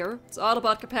capacity here. It's all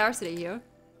about capacity here.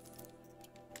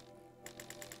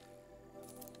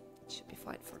 Should be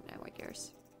fine for now, I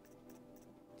guess.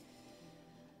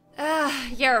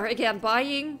 Yeah, again,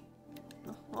 buying.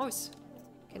 Always.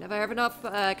 Can never have enough,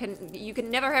 you can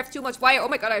never have too much wire. Oh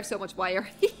my god, I have so much wire.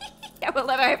 I will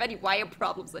never have any wire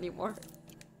problems anymore.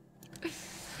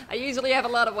 I usually have a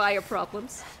lot of wire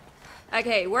problems.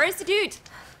 Okay, where is the dude?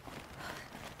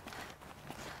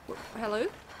 Hello?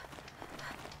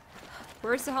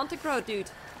 Where's the hunting crowd, dude?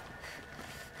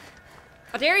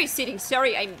 Oh, there he's sitting.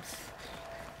 Sorry, I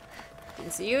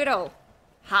didn't see you at all.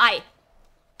 Hi.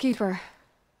 Keeper,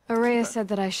 Araya said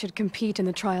that I should compete in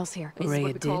the trials here. This is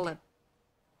what we call it.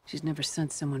 She's never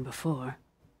sent someone before.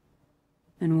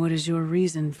 And what is your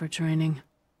reason for training?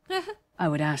 I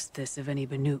would ask this of any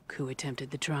Banuk who attempted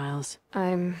the trials.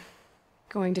 I'm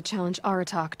going to challenge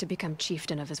Aratak to become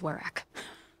chieftain of his Werak.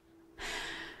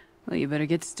 Well, you better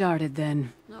get started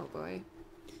then. Oh boy.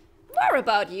 More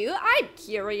about you. I'm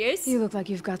curious. You look like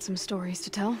you've got some stories to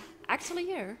tell. Actually,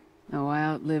 here. Oh, I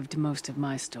outlived most of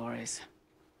my stories.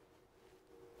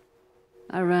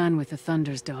 I ran with the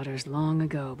Thunder's daughters long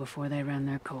ago before they ran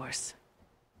their course.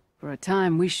 For a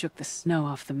time, we shook the snow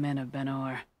off the men of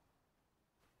Ben-Or.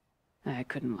 I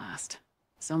couldn't last.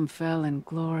 Some fell in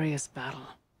glorious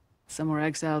battle. Some were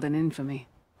exiled in infamy.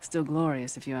 Still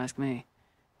glorious, if you ask me.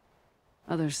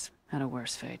 Others had a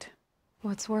worse fate.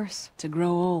 What's worse? To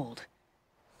grow old.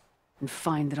 And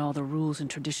find that all the rules and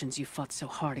traditions you fought so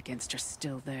hard against are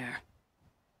still there.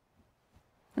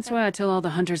 That's why I tell all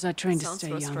the hunters I train to Sounds stay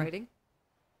young. frustrating.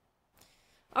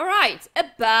 Alright,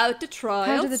 about the trials.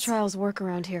 How do the trials work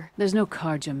around here? There's no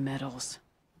Karja medals.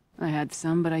 I had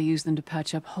some, but I used them to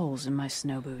patch up holes in my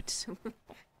snow boots.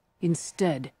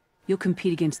 Instead, you'll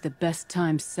compete against the best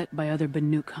times set by other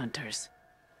Banuk hunters.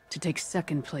 To take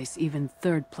second place, even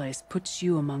third place, puts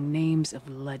you among names of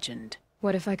legend.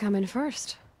 What if I come in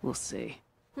first? We'll see.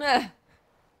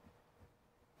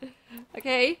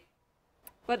 Okay.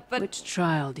 But... Which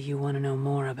trial do you want to know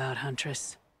more about,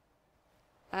 Huntress?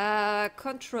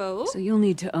 Control. So you'll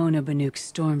need to own a Banuk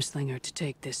Stormslinger to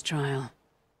take this trial.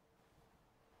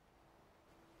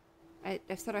 I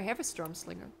thought I have a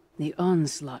Stormslinger. The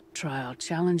Onslaught trial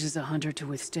challenges a hunter to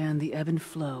withstand the ebb and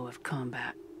flow of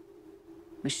combat.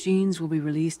 Machines will be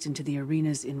released into the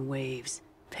arenas in waves.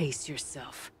 Pace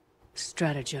yourself.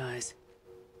 Strategize.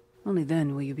 Only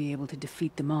then will you be able to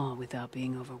defeat them all without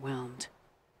being overwhelmed.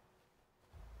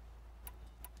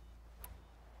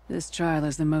 This trial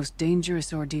is the most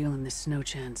dangerous ordeal in the Snow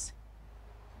Chance.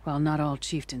 While not all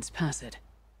chieftains pass it,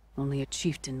 only a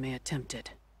chieftain may attempt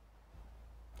it.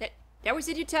 That was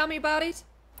it you tell me about it?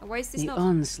 Or why is this The not...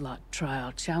 Onslaught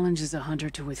trial challenges a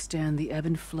hunter to withstand the ebb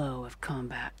and flow of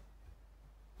combat.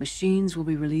 Machines will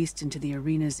be released into the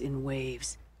arenas in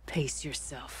waves. Pace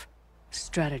yourself.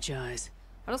 Strategize.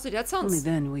 Honestly, that sounds... Only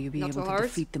then will you be not able so to hard.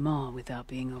 defeat them all without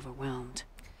being overwhelmed.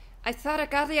 I thought I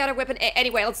got the other weapon.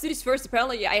 Anyway, let's do this first.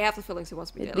 Apparently, I have the feeling she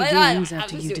wants me It to... begins Let's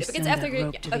after do you it. It descend begins that after you...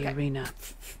 rope to okay. the arena.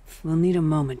 We'll need a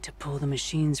moment to pull the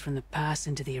machines from the pass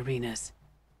into the arenas.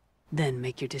 Then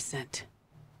make your descent.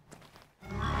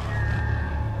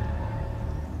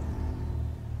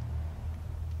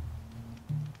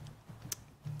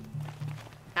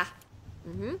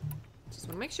 Just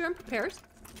want to make sure I'm prepared.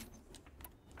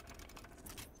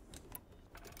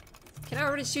 Can I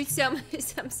already shoot some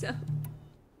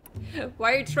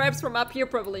wire traps from up here?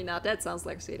 Probably not. That sounds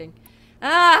like cheating.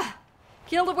 Ah!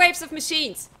 Kill the waves of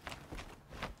machines.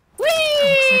 Whee!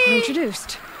 Looks like we're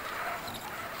introduced.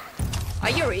 Oh,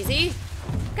 you're easy.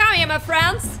 Come here, my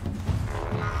friends.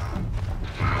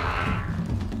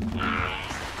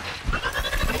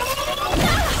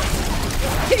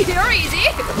 You're easy.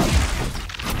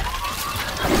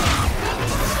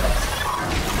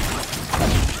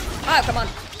 Oh, come on.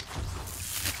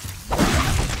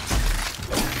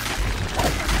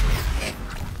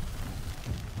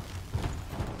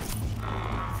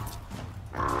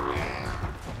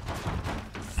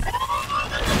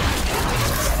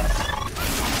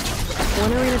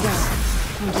 One arena down.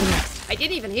 On to the next. I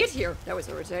didn't even hit here. That was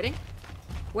irritating.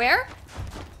 Where?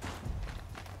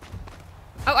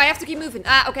 Oh, I have to keep moving.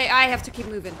 Ah, okay, I have to keep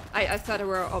moving. I thought they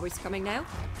were always coming now.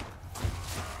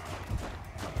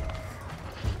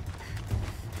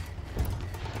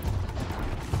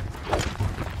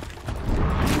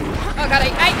 Oh god,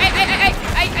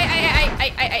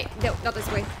 no, not this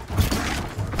way.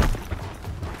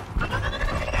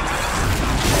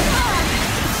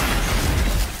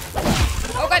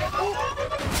 Oh god.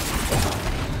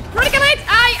 Critical hit!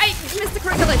 I missed the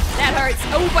critical hit. That hurts.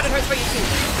 Oh, but it hurts for you too.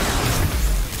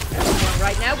 There's one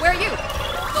right now. Where are you?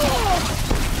 Oh.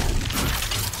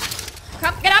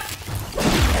 Come, get up.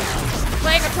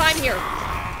 Playing our time here.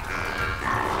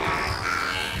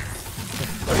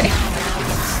 Okay.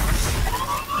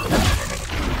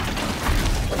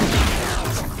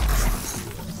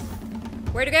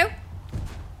 Where to go?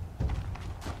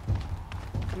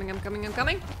 I'm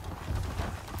coming.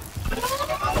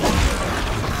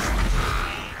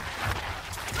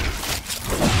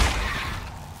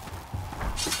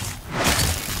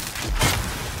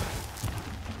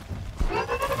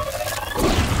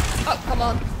 Oh, come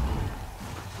on.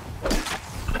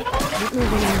 Keep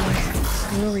moving, Aloy.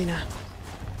 Go arena.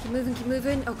 Keep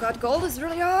moving. Oh god, gold is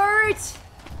really hard.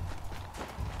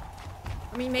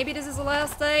 I mean, maybe this is the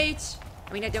last stage.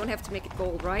 I mean, I don't have to make it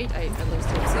gold, right? I at least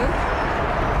hope so.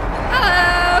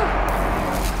 Hello!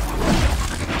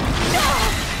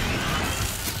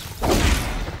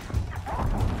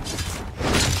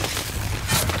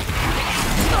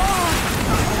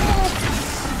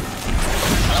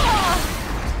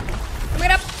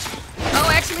 Wait up! Oh,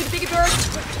 actually, the bigger bird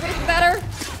would have been better.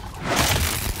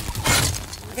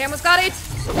 Okay, almost got it.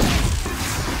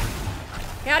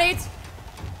 Got it.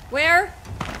 Where?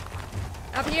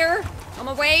 Up here. On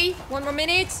my way. 1 more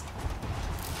minute.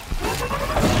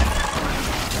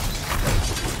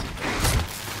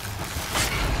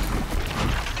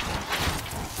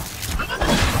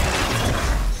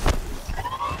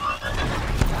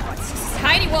 What's this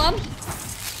tiny one?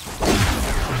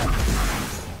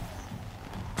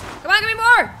 Come on, give me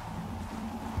more!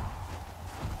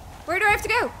 Where do I have to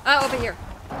go? Oh, over here.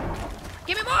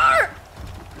 Give me more!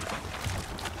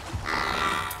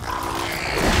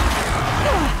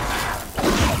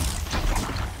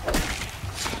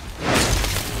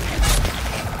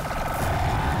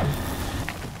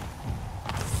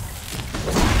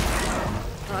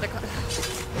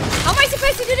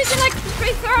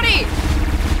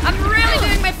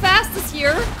 guys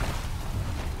here.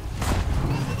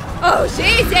 Oh,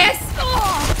 Jesus!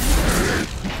 Oh.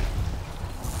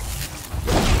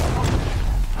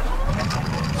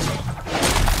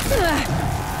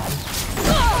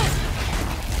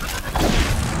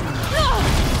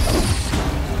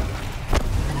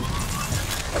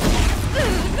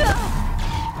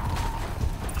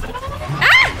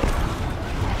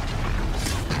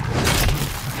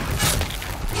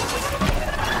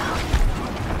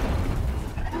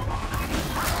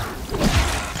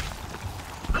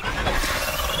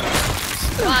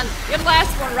 You're the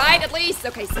last one, right? At least?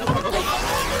 Okay, so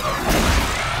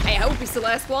I hope it's the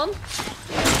last one.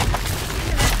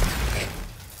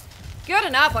 Good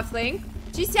enough, I think.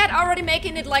 She said already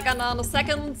making it like on a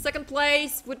second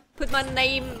place would put my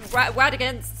name right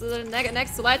against the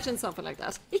next to legend, something like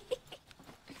that.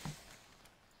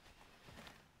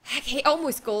 Okay,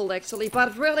 almost gold actually,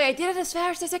 but really I did it as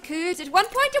fast as I could. At one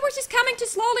point I was just coming too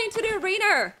slowly into the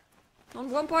arena. On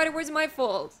one point it was my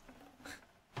fault.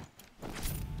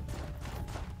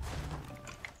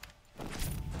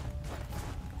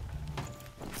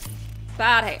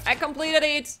 But hey, I completed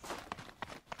it.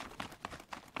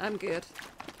 I'm good.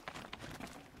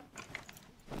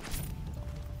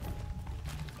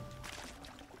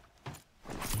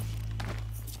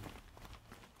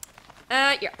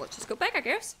 Yeah, let's just go back, I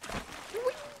guess.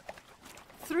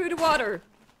 Through the water.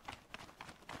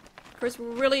 Of course, we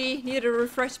really needed a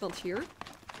refreshment here.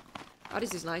 Oh,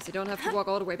 this is nice. I don't have to walk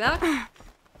all the way back.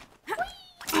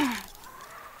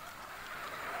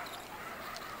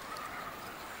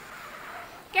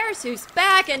 Guess who's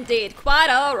back and did quite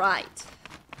alright.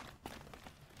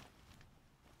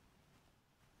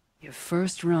 Your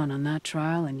first run on that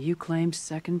trial and you claimed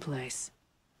second place.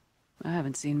 I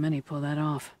haven't seen many pull that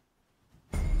off.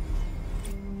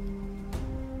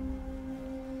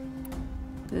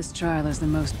 This trial is the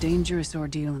most dangerous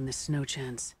ordeal in the Snow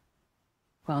Chance.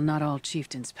 While not all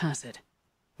chieftains pass it,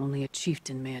 only a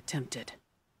chieftain may attempt it.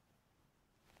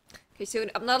 Okay, so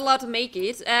I'm not allowed to make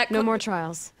it. No more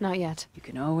trials. Not yet. You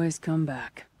can always come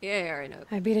back. Yeah, I know.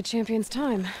 I beat a champion's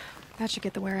time. That should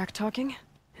get the Werak talking.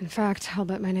 In fact, I'll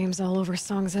bet my name's all over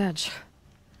Song's Edge.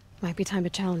 Might be time to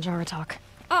challenge Aratak.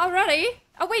 Already?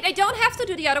 Oh wait, I don't have to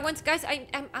do the other ones, guys.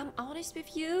 I'm honest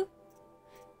with you.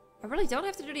 I really don't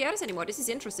have to do the others anymore. This is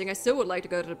interesting. I still would like to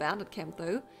go to the bandit camp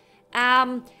though.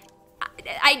 But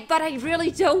I really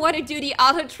don't want to do the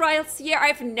other trials here.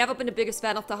 I've never been the biggest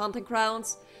fan of the hunting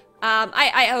grounds.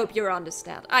 I hope you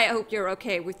understand. I hope you're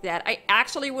okay with that. I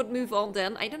actually would move on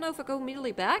then. I don't know if I go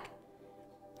immediately back.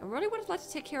 I really would have liked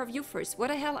to take care of you first. What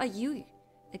the hell are you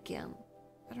again?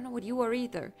 I don't know what you are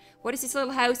either. What is this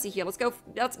little housey here? Let's go for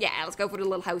the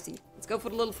little housey. Let's go for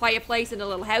the little fireplace and the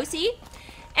little housey.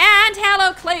 And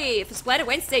hello, Cleve. Splendid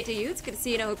Wednesday to you. It's good to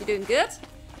see you. I hope you're doing good.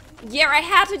 Yeah, I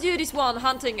had to do this one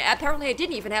hunting. Apparently, I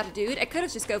didn't even have to do it. I could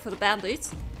have just go for the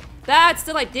bandits. But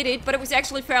still, I did it. But it was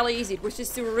actually fairly easy. It was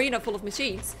just an arena full of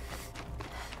machines.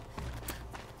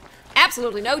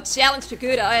 Absolutely no challenge to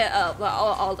good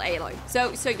old Aloy.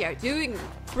 So yeah, doing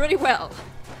pretty well,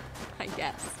 I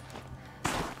guess.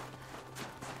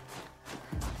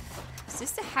 Is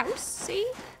this the house? See,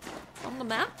 on the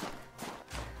map.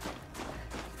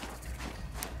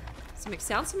 Does it make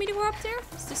sense for me to go up there?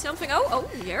 Is there something? Oh,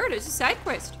 yeah, there's a side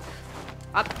quest.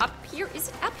 Up here? Is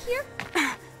it up here?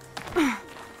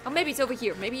 Oh, maybe it's over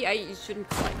here. Maybe I shouldn't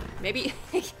climb. Maybe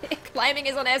climbing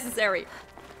is unnecessary.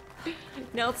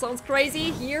 Now it sounds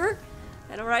crazy here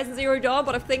at Horizon Zero Dawn,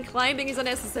 but I think climbing is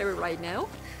unnecessary right now.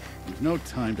 We've no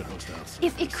time to host outside.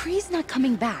 If Ikri's not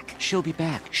coming back... She'll be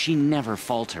back. She never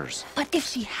falters. But if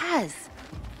she has...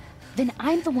 then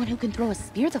I'm the one who can throw a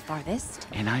spear the farthest.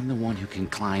 And I'm the one who can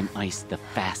climb ice the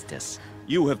fastest.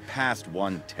 You have passed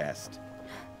one test.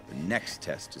 The next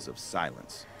test is of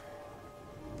silence.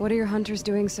 What are your hunters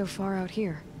doing so far out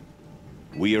here?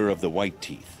 We are of the White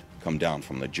Teeth, come down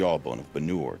from the jawbone of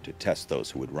Banuk to test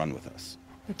those who would run with us.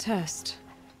 A test?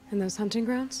 In those hunting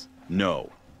grounds? No,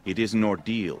 it is an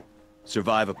ordeal.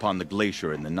 Survive upon the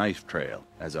glacier and the knife trail,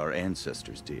 as our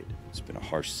ancestors did. It's been a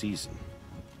harsh season.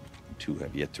 Two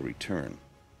have yet to return.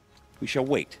 We shall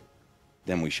wait.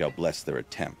 Then we shall bless their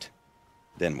attempt.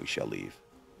 Then we shall leave.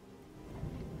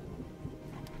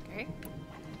 Okay.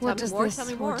 What does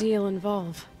this ordeal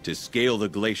involve? To scale the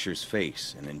glacier's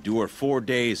face and endure 4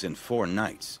 days and 4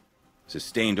 nights.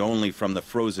 Sustained only from the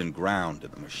frozen ground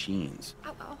of the machines.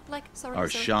 Our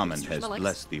shaman has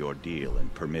blessed the ordeal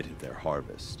and permitted their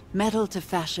harvest. Metal to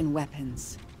fashion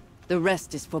weapons. The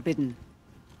rest is forbidden.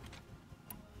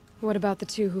 What about the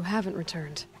two who haven't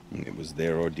returned? It was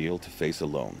their ordeal to face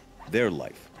alone. Their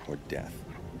life or death.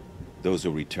 Those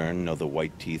who return know the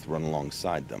White Teeth run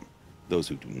alongside them. Those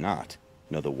who do not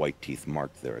know the White Teeth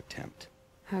marked their attempt.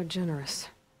 How generous.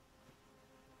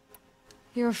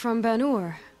 You're from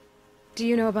Banur. Do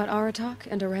you know about Aratak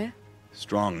and Araya?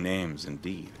 Strong names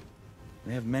indeed.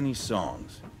 They have many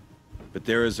songs. But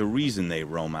there is a reason they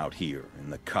roam out here, in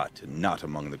the cut, and not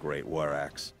among the great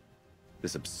Waraks.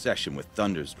 This obsession with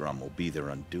Thunder's Drum will be their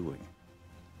undoing.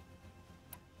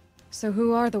 So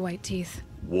who are the White Teeth?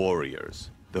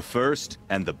 Warriors. The first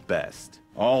and the best.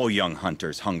 All young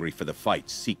hunters hungry for the fight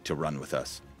seek to run with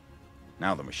us.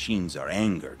 Now the machines are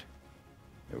angered.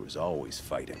 There was always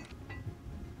fighting.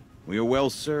 We are well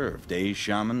served, eh,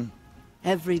 Shaman?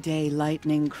 Every day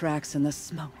lightning cracks in the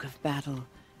smoke of battle.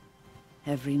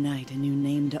 Every night a new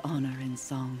name to honor in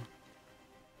song.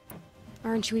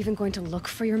 Aren't you even going to look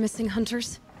for your missing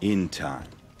hunters? In time.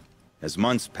 As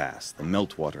months pass, the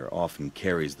meltwater often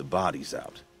carries the bodies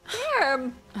out.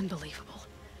 Damn! Unbelievable.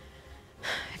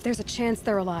 If there's a chance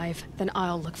they're alive, then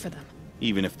I'll look for them.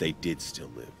 Even if they did still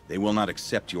live, they will not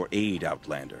accept your aid,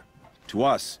 Outlander. To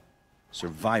us,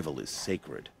 survival is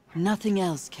sacred. Nothing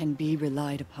else can be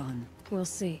relied upon. We'll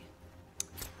see.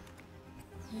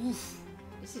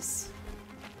 This is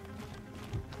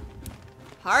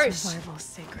harsh. Survival is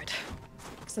sacred.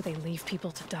 So they leave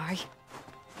people to die?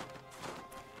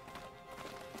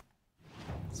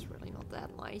 It's really not that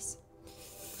nice.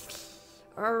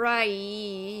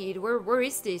 Alright, where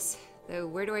is this? So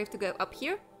where do I have to go? Up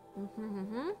here?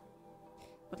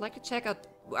 Would like to check out.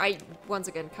 I once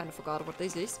again kind of forgot what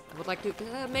this is. I would like to.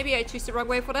 Maybe I choose the wrong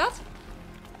way for that.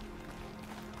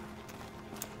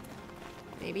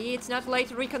 Maybe it's not late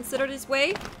to reconsider this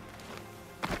way.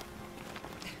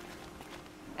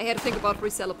 I had to think about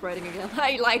re-celebrating again.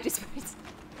 I like this word.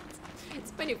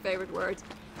 It's my new favorite word.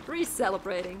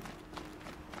 Re-celebrating.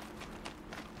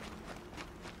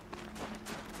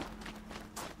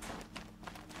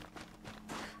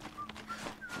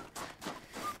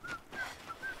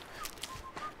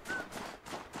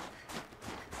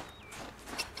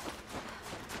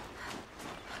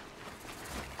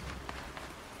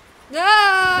 No,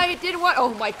 I didn't want.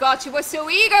 Oh my god, she was so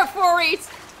eager for it!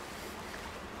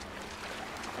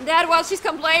 And that while she's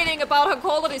complaining about how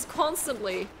cold it is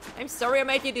constantly. I'm sorry I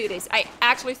made you do this. I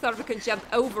actually thought we could jump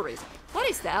over it. What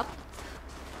is that?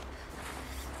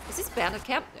 Is this bandit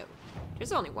camp? No.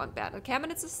 There's only one bandit camp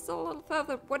and it's still a little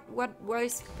further. What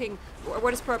is pink?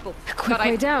 What is purple? Quick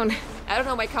way down. I don't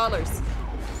know my colors.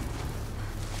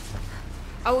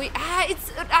 Oh,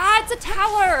 it's a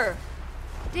tower!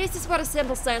 This is what a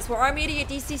symbol stands for. Our immediate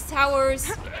DC's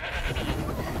towers.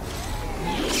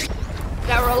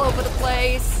 They're all over the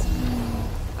place.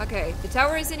 Okay, the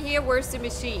tower is in here. Where's the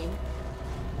machine?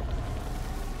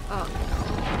 Oh.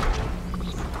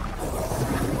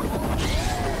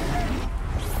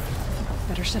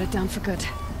 Better shut it down for good. You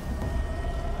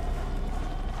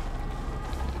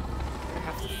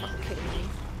have to be fucking kidding me.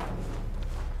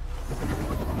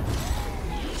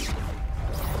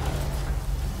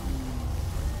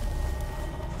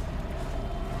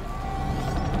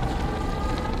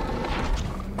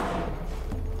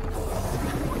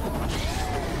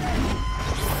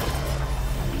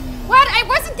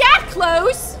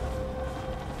 Close!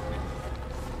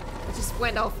 It just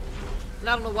went off. And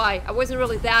I don't know why. I wasn't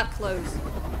really that close.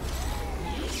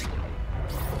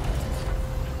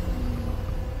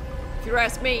 If you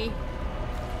ask me.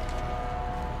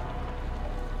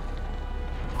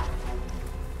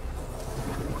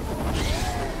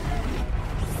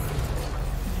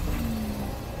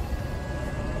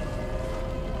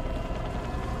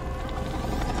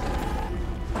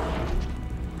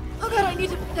 Oh god, I need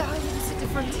to sit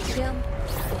different again.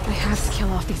 I have to kill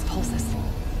off these pulses.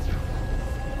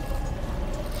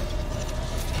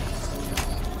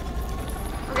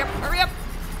 Hurry up, hurry up!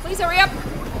 Please hurry up!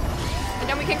 And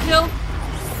then we can kill.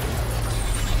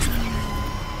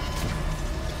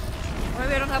 Or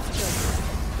maybe I don't have to kill.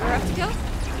 Do I have to kill?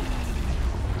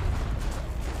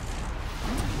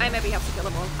 I maybe have to kill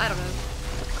them all. I don't know.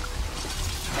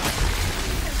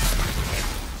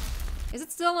 Is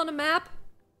it still on the map?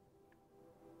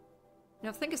 No,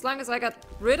 I think as long as I got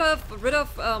rid of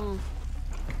the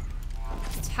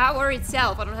tower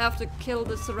itself, I don't have to kill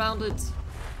the surrounded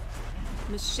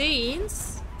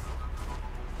machines.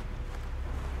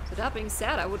 So that being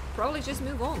said, I would probably just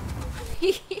move on.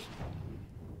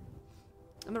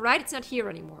 Am I right? It's not here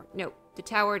anymore. No, the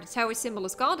tower symbol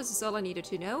is gone. This is all I needed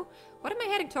to know. What am I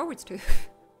heading towards to?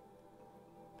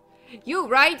 You,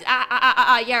 right?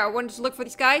 Yeah, I wanted to look for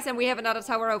these guys and we have another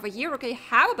tower over here. Okay,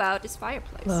 how about this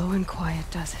fireplace? Low and quiet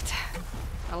does it.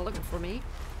 They're looking for me.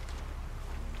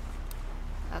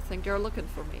 I think they're looking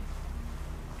for me.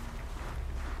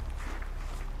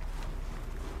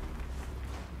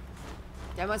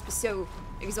 That must be so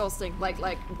exhausting. Like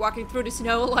walking through the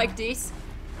snow like this.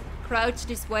 Crouch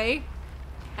this way.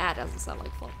 Ah, doesn't sound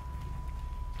like fun.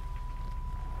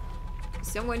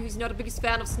 Someone who's not the biggest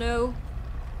fan of snow.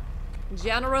 In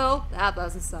general, that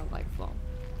doesn't sound like fun.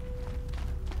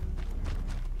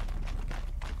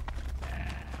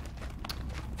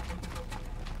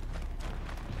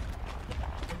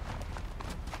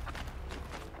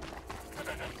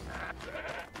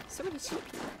 So many sheep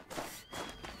here.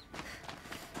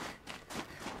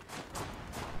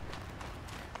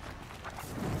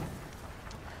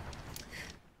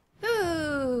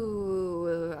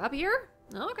 Ooh, up here?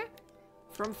 Oh, okay.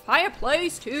 From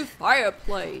fireplace to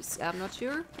fireplace. I'm not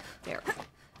sure. There.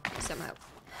 Somehow.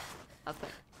 I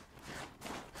think.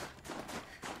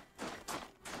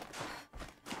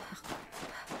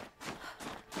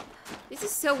 This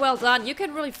is so well done. You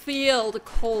can really feel the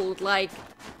cold, like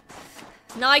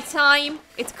nighttime.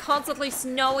 It's constantly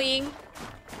snowing.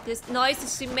 This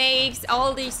noises she makes,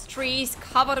 all these trees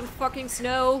covered in fucking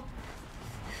snow.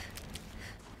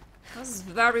 This is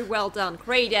very well done.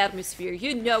 Great atmosphere.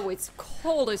 You know it's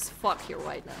cold as fuck here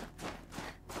right now.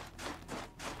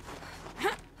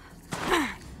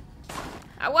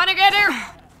 I wanna get there!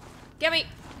 Get me!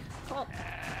 Come on.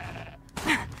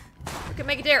 We can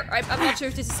make it there. I'm not sure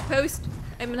if this is supposed.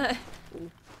 I'm gonna... Ooh.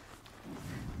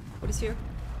 What is here?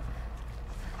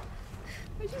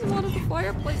 I just wanted the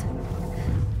fireplace.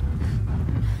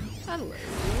 Hello.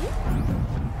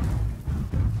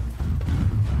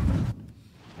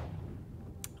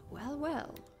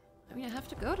 Well. I mean, I have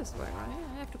to go this way, right?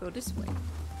 I have to go this way.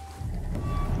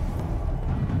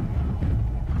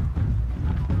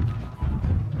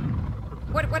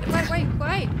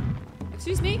 Wait.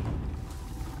 Excuse me?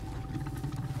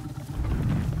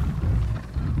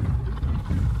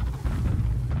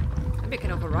 Maybe I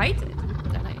can overwrite it.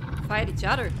 Then I fight each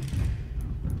other.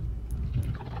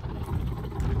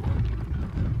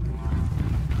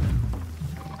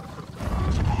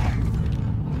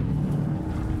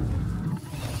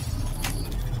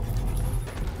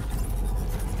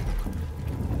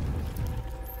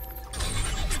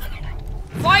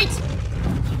 Fight!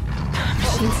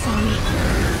 She saw me.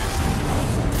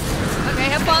 Okay,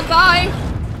 have fun, bye!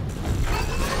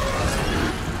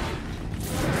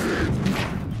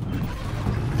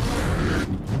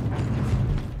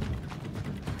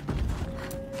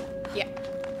 Yeah.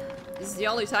 This is the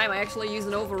only time I actually use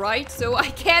an overwrite, so I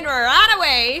can run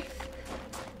away!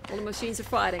 All the machines are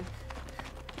fighting.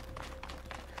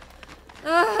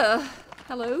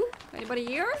 Hello? Anybody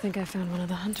here? I think I found one of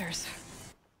the hunters.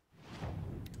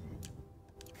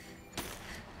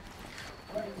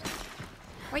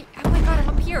 Wait, oh my god, I'm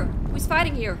up here. Who's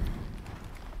fighting here?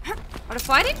 Are they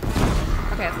fighting?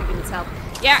 Okay, I think he needs help.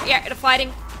 Yeah, they're fighting.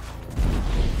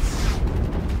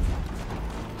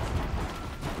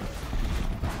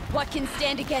 What can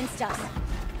stand against us?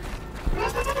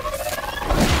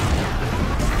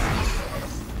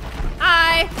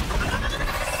 Hi!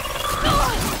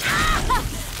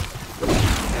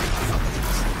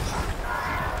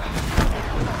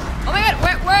 Oh my god,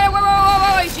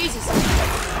 where, Jesus!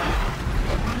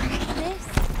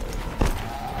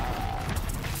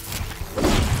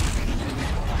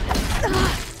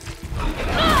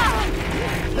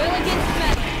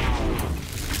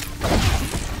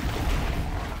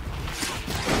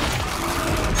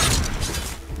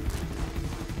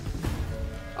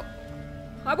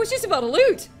 I was just about to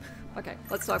loot! Okay,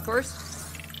 let's talk first.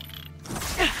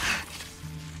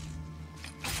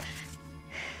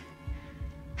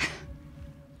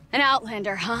 An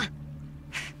outlander, huh?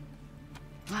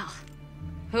 Well,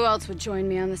 who else would join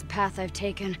me on this path I've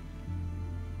taken?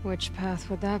 Which path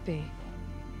would that be?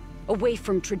 Away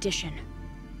from tradition.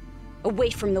 Away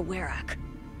from the Werak.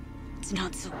 It's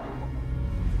not so...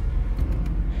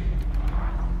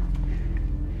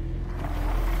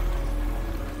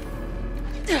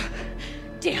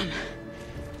 Damn.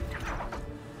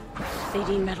 They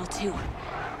need metal too.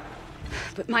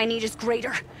 But my need is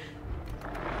greater.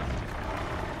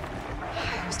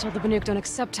 I was told the Banuk don't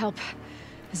accept help.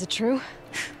 Is it true?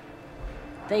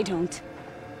 They don't.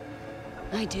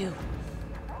 I do.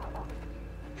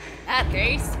 That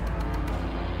case.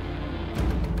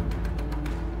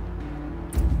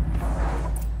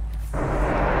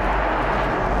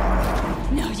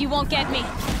 No, you won't get me.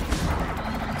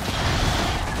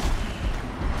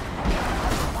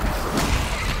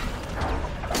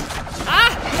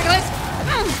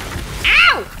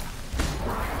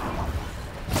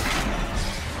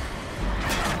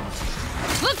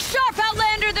 Look sharp,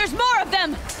 Outlander! There's more of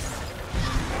them!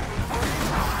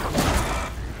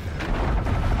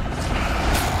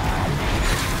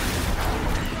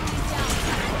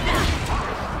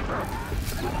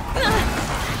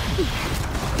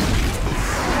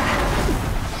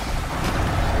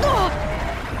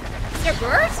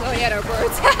 Oh yeah, no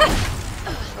birds.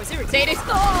 I was irritated.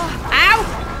 Ow!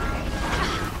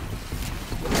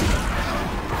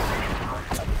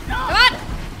 Come on!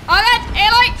 Oh god,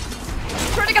 Aloy!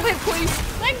 Critical hit, please.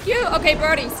 Thank you. Okay,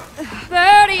 birdies.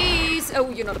 Birdies! Oh,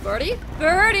 you're not a birdie?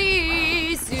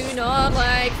 Birdies do not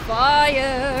like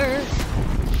fire.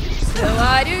 So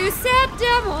I do set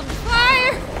them on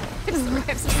fire.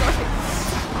 I'm so sorry.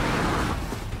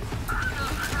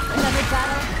 Another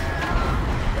battle.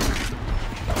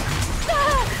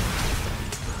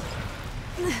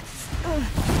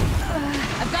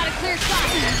 I've got a clear shot.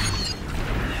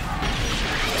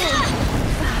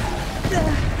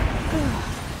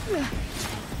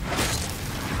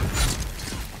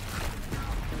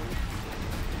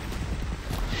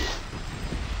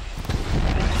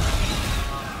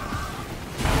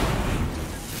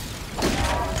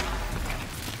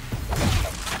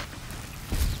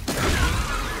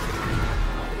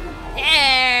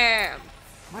 Damn!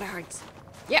 What a heart.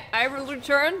 Yeah, I will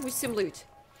return with some loot.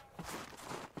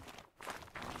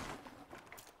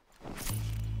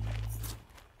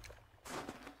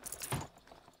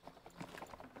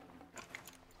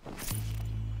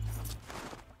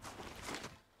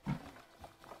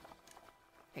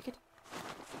 Take it.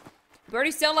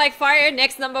 Birdies don't like fire.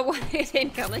 Next number 1 hit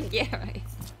incoming. Yeah, right.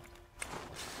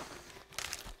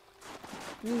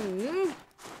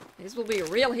 This will be a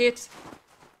real hit.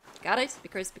 Got it?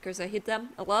 Because I hit them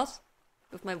a lot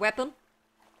with my weapon.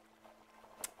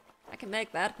 I can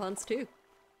make bad puns too.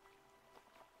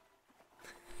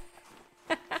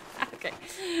 Okay.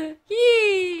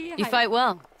 Yee! You fight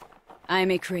well. I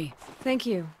am a Cree. Thank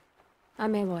you.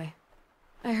 I'm Aloy.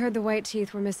 I heard the White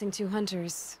Teeth were missing 2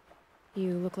 hunters.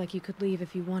 You look like you could leave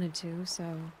if you wanted to, so...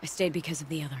 I stayed because of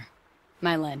the other.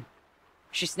 Mylen.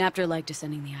 She snapped her leg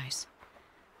descending the ice.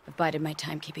 I've bided my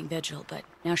time keeping vigil, but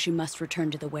now she must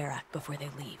return to the Werak before they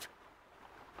leave.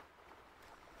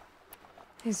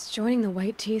 Is joining the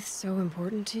White Teeth so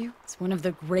important to you? It's one of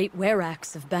the great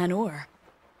Weraks of Banuk.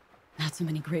 Not so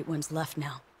many great ones left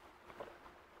now.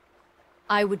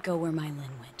 I would go where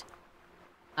Mylen went.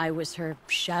 I was her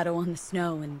shadow on the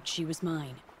snow, and she was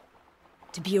mine.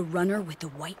 To be a runner with the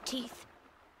White Teeth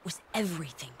was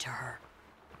everything to her.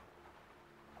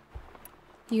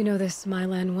 You know this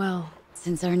Mylan well.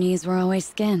 Since our knees were always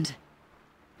skinned.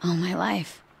 All my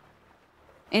life.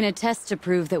 In a test to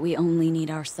prove that we only need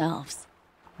ourselves.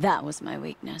 That was my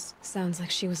weakness. Sounds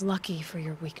like she was lucky for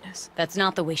your weakness. That's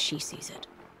not the way she sees it.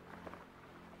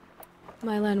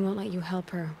 Mylan won't let you help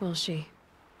her, will she?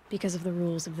 Because of the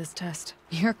rules of this test.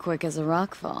 You're quick as a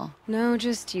rockfall. No,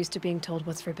 just used to being told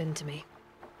what's forbidden to me.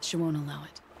 She won't allow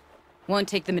it. Won't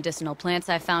take the medicinal plants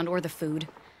I found or the food.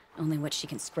 Only what she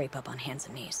can scrape up on hands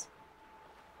and knees.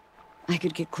 I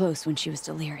could get close when she was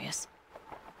delirious.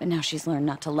 But now she's learned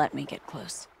not to let me get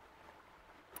close.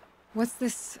 What's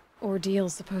this ordeal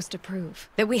supposed to prove?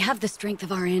 That we have the strength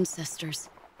of our ancestors.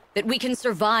 That we can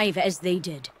survive as they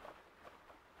did.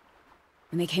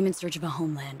 When they came in search of a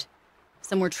homeland,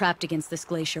 some were trapped against this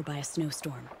glacier by a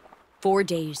snowstorm. 4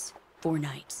 days, 4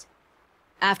 nights.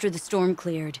 After the storm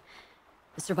cleared,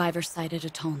 the survivors sighted a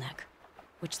tall neck,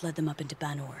 which led them up into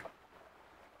Banuk.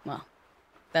 Well,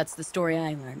 that's the story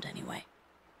I learned anyway.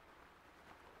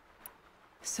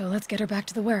 So let's get her back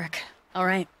to the Werak. All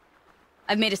right.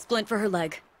 I've made a splint for her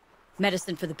leg.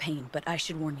 Medicine for the pain, but I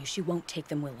should warn you, she won't take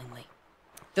them willingly.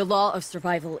 The law of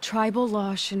survival... Tribal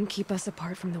law shouldn't keep us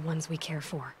apart from the ones we care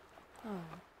for. Oh.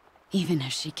 Even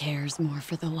if she cares more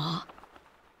for the law.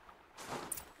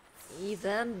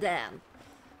 Even then.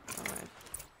 Alright.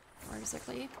 Where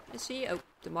exactly is she? Oh,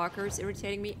 the marker is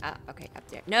irritating me. Ah, okay, up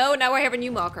there. No, now I have a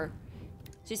new marker.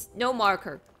 Just no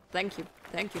marker. Thank you.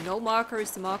 Thank you. No marker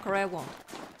is the marker I want.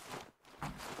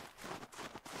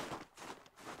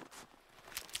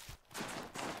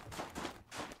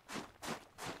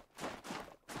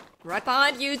 Right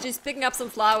behind you, just picking up some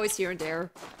flowers here and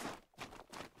there.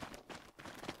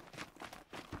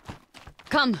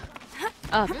 Come.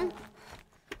 Up.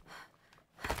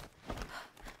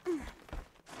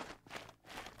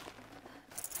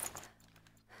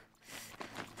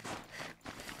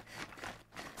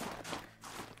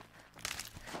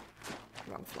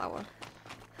 Wrong flower.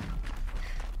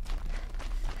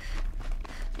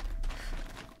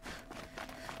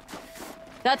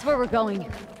 That's where we're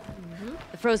going.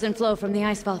 The frozen flow from the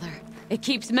Ice Father. It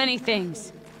keeps many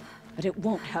things, but it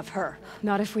won't have her.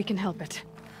 Not if we can help it.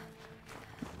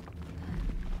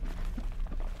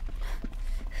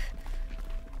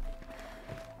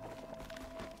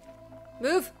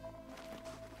 Move!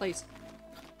 Please.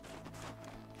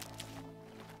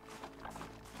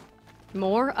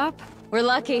 More up? We're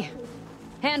lucky.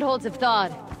 Handholds have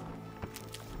thawed.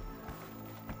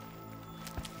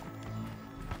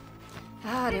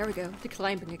 there we go. The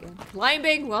climbing again.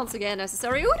 Climbing once again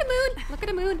necessary. Ooh, the moon! Look at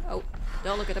the moon. Oh,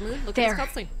 don't look at the moon. Look There.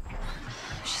 at this cutscene.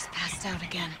 She's passed out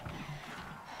again.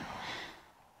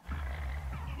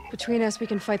 Between us, we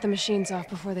can fight the machines off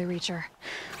before they reach her.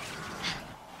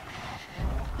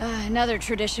 Another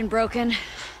tradition broken.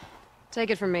 Take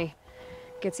it from me.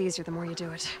 Gets easier the more you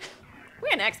do it.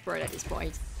 We're an expert at this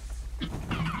point.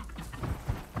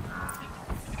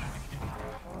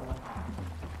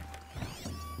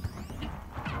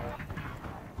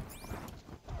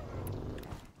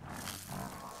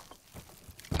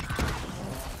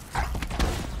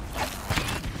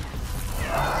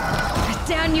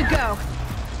 Down you go.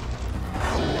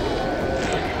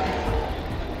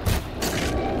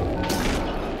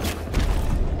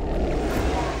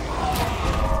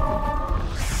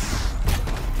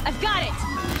 I've got it!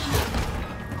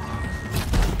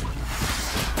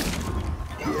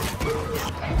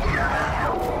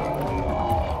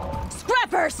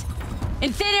 Scrappers!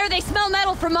 In thin air, they smell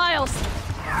metal for miles.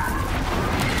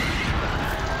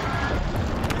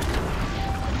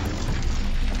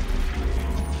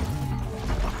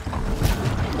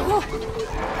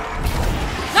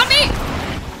 Not me!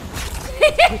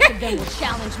 Which of them will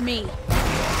challenge me?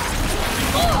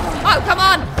 Oh, come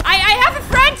on! I have a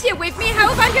friend here with me.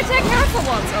 How about you take her for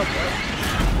once? Okay.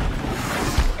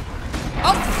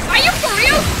 Oh, are you for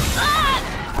real?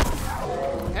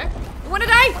 Okay. You wanna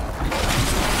die?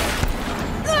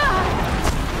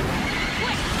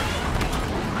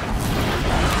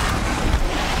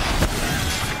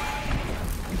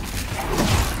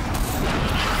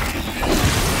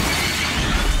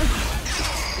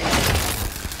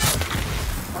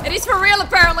 It is for real,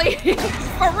 apparently.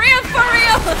 For real, for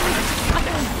real.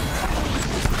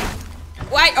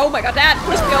 Wait, oh my god, that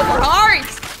pushed me over hard.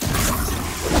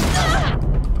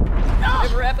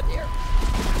 Never happened here.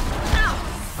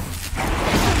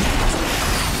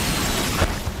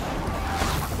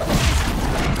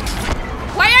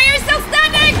 Why are you still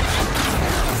standing?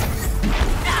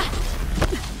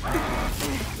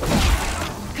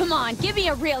 Come on, give me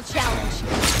a real challenge.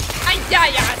 Yeah,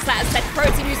 that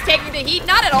person who's taking the heat,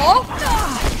 not at all.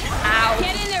 Ow.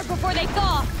 Get in there before they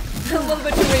thaw. A little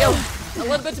bit too real. A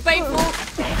little bit too painful.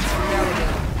 There we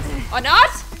go. Or not?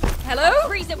 Hello?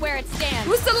 Freeze it where it stands.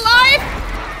 Who's still alive?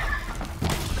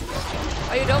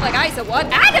 Oh, you don't like ice or what?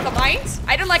 Ah, never mind.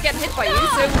 I don't like getting hit by you,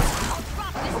 so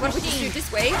what would you do this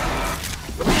way?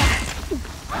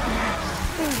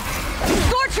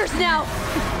 Scorchers now!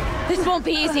 This won't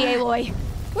be easy, Aloy.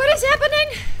 What is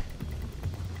happening?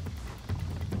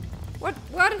 What?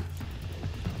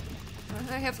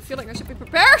 I have a feeling I should be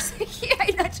prepared. Yeah,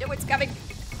 I'm not sure what's coming.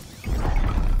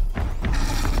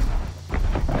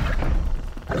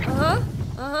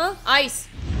 Ice.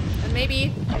 And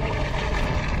maybe...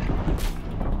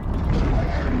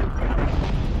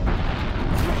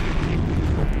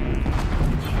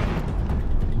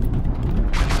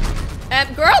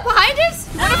 girl behind us?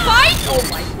 Wanna fight? Oh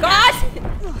my god!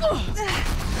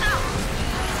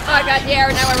 Oh god, yeah,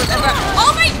 now I remember.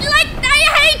 Oh my, like, I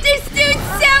hate this dude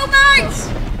so much!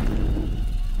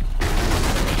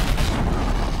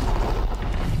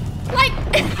 Like,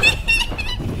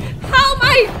 how am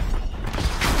I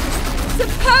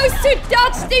supposed to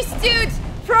dodge this dude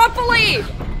properly?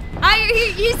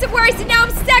 He's the worst and now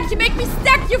I'm stuck. You make me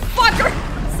stuck, you fucker!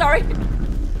 Sorry.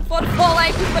 For the fall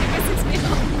like you, but it misses me.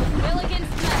 Milligan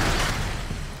Smith.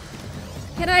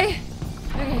 Can I?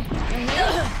 Okay.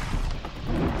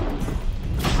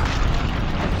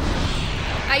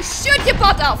 I shoot your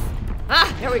butt off!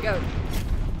 Ah, there we go.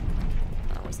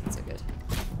 That wasn't so good.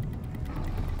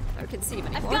 I can see him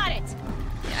anymore. I've got it!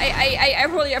 I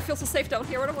really, I feel so safe down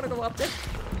here. I don't want to go up there.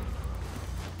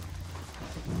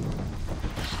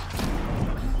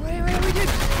 What are we doing?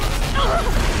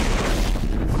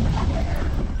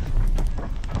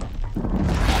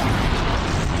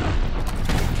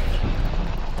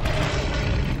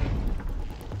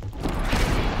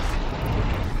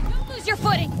 Don't lose your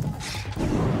footing!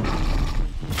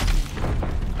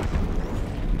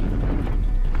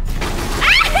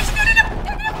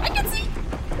 I can see!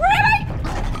 Where am I?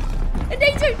 In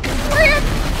danger! Where?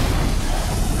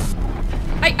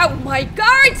 Oh my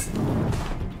god!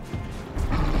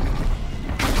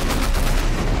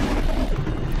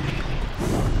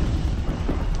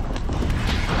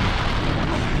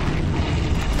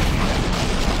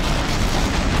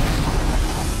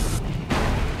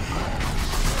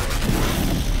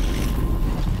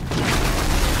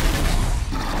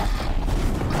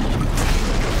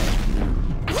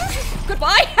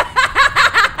 Goodbye!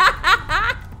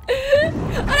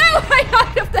 Oh no! I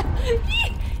got of the.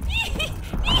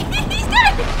 He's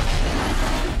dead!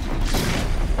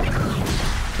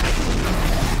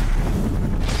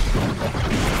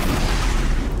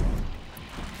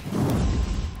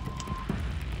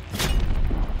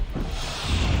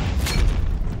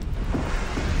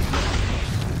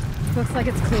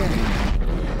 like it's clear.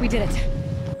 We did it.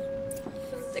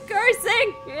 The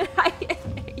cursing!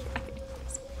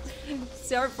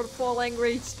 Sorry for the full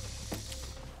language.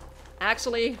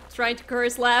 Actually, trying to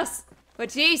curse less. But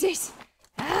Jesus!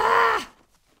 Ah!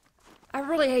 I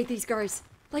really hate these guys.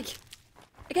 Like,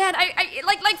 again, I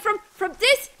like from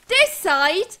this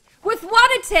side with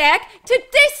one attack to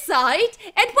this side,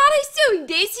 and while he's doing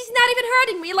this, he's not even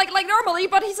hurting me like normally,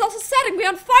 but he's also setting me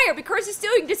on fire because he's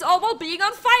doing this all while being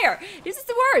on fire. This is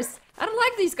the worst. I don't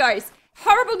like these guys.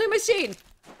 Horrible new machine.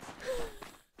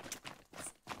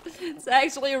 It's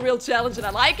actually a real challenge and I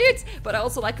like it, but I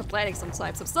also like complaining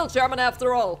sometimes. I'm still German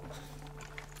after all.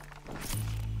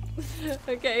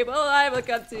 Okay, well, I will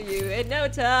come to you in no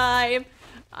time.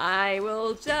 I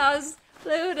will just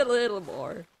loot a little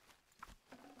more.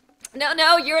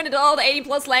 No, you're an adult,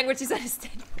 80+ languages,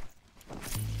 understand.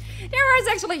 There was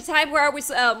actually a time where I was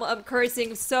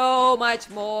cursing so much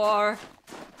more.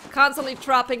 Constantly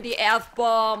dropping the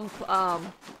F-bomb.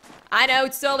 I know,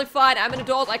 it's totally fine. I'm an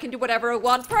adult, I can do whatever I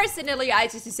want. Personally, I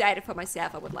just decided for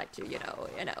myself I would like to,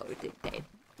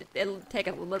 it'll take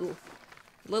a little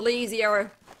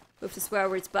easier with the swear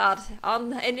words, but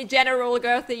in general,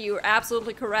 Gertha, you're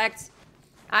absolutely correct.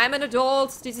 I'm an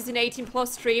adult, this is an 18+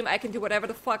 stream, I can do whatever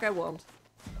the fuck I want.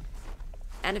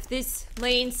 And if this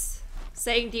means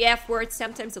saying the F word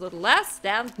sometimes a little less,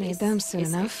 then... Made them soon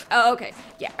enough. Oh, okay.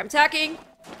 Yeah, I'm talking.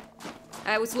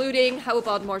 I was looting, how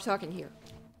about more talking here?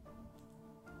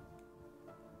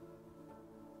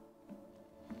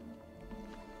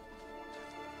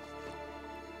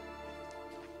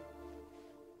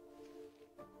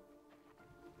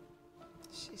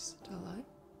 She's still alive?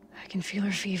 I can feel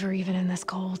her fever even in this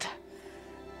cold.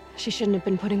 She shouldn't have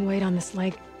been putting weight on this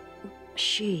leg.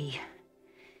 She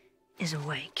is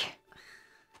awake.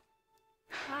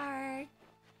 Hi.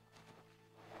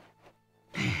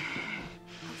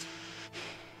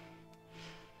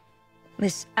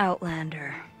 Miss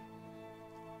Outlander.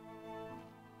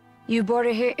 You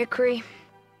boarded here, Ikri?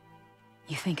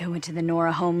 You think I went to the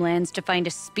Nora homelands to find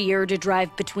a spear to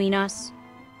drive between us?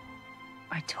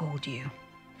 I told you.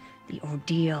 The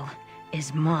ordeal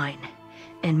is mine,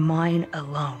 and mine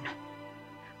alone.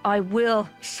 I will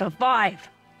survive!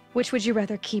 Which would you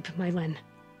rather keep, Mylin?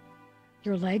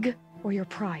 Your leg or your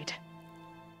pride?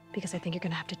 Because I think you're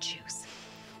gonna have to choose.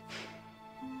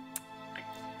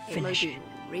 Finish it.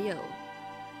 Real.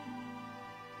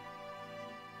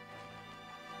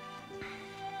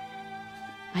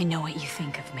 I know what you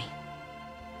think of me.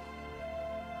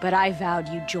 But I vowed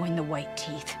you'd join the White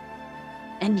Teeth.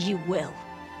 And you will.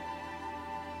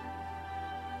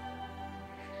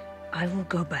 I will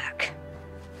go back.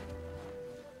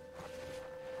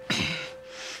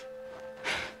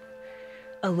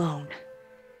 Alone.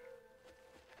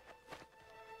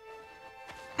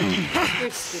 You're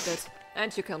stupid.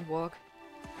 And you can't walk.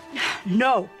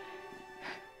 No!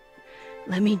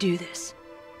 Let me do this.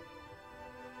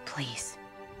 Please.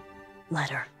 Let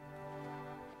her.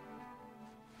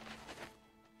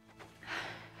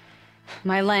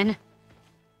 Mylin,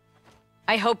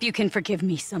 I hope you can forgive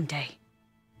me someday.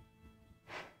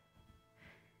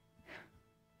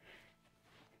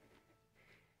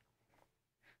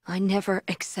 I never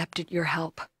accepted your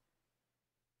help.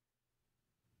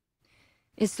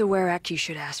 It's the Werak you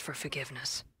should ask for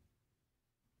forgiveness.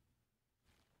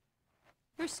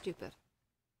 You're stupid.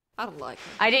 I don't like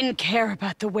him. I didn't care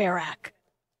about the Werak.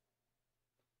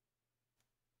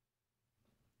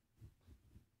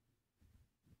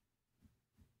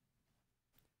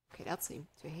 Okay, that seemed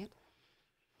to hit.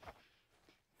 I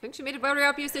think she made it very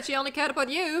obvious that she only cared about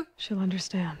you. She'll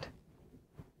understand.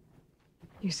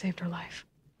 You saved her life.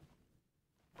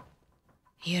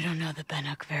 You don't know the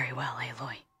Banuk very well,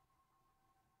 Aloy.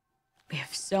 We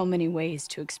have so many ways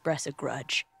to express a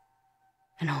grudge,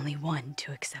 and only one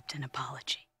to accept an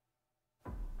apology.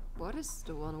 What is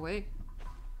the one way?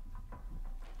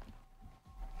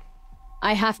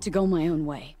 I have to go my own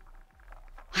way.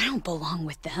 I don't belong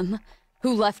with them,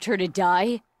 who left her to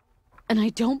die. And I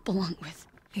don't belong with...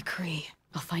 Ikri.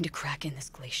 I'll find a crack in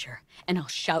this glacier, and I'll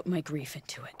shout my grief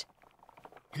into it.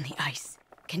 And the ice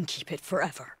can keep it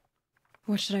forever.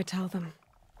 What should I tell them?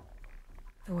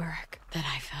 The Werak. That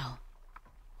I fell.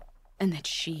 And that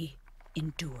she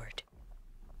endured.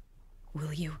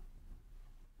 Will you?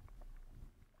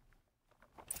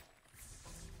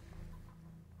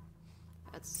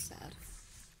 That's sad.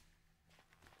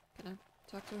 Can I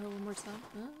talk to her one more time?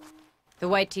 The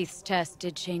White Teeth's test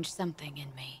did change something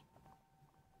in me.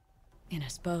 In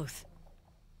us both.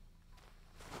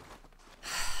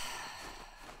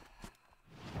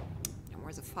 And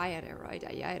where's a fire there, right?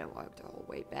 Yeah, I don't walk the whole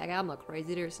way back. I'm not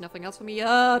crazy. There's nothing else for me.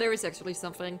 Oh, there is actually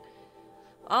something.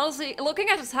 Honestly, looking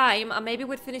at the time, I maybe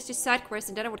would finish this side quest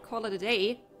and then I would call it a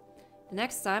day. The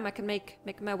next time I can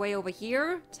make my way over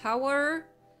here. Tower.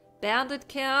 Bandit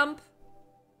camp.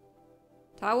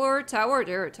 Tower.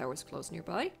 There are towers close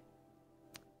nearby.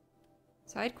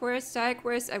 Side quest. I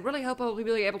really hope I'll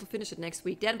be able to finish it next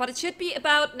week then. But it should be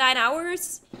about 9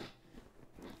 hours.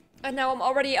 And now I'm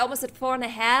already almost at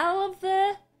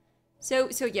 4.5. So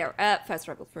yeah, fast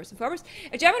travel first and foremost.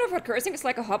 A German without cursing is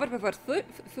like a hobbit without food.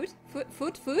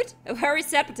 A very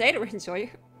sad potato enjoyer.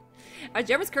 Are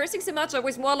Germans cursing so much? I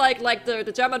was more like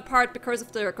the German part because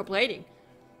of their complaining.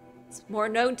 It's more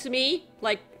known to me,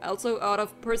 like also out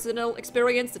of personal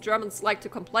experience, the Germans like to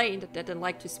complain, that they didn't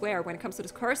like to swear. When it comes to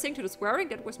this cursing, to the swearing,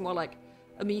 that was more like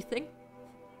a me thing.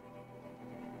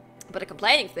 But a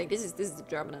complaining thing, this is the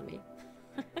German in me.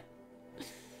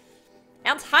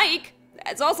 And hike!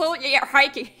 It's also, yeah,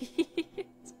 hiking.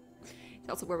 It's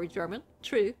also very German.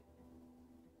 True.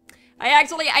 Yeah,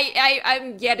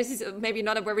 this is maybe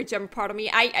not a very German part of me.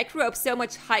 I grew up so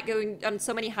much going on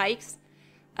so many hikes.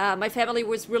 My family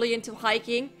was really into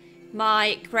hiking.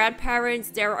 My grandparents,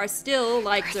 there are still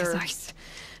like their... ice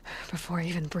before I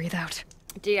even breathe out.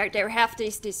 They have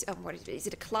this what is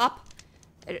it, a club?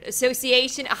 An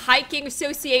association, a hiking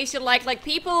association, like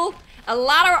people, a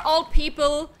lot of old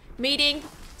people meeting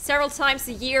several times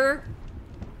a year,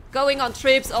 going on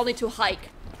trips only to hike.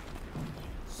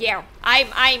 Yeah,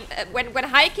 when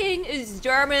hiking is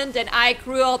German, then I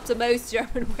grew up the most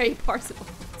German way possible.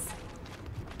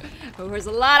 There was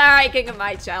a lot of hiking in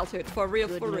my childhood, for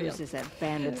real. Is that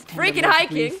bandits freaking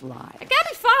hiking. It can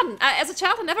be fun. As a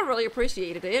child, I never really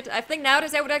appreciated it. I think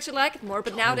nowadays I would actually like it more,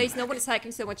 but nowadays no one is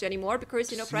hiking so much anymore because,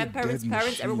 you know, grandparents,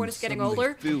 parents, everyone is getting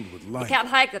older. You can't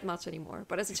hike that much anymore.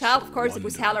 But as a child, of course, it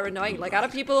was hella annoying. Like other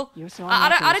people,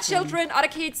 other children, other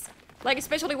kids, like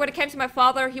especially when it came to my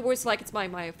father, he was like, it's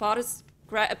my father's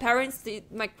parents,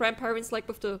 my grandparents, like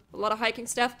with a lot of hiking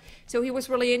stuff. So he was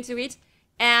really into it.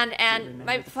 And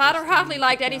my father hardly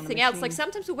liked anything else. Like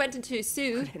sometimes we went into a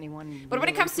zoo, but when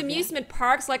it comes to amusement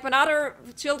parks, like when other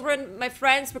children, my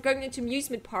friends, were going into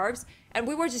amusement parks, and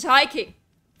we were just hiking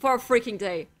for a freaking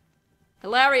day.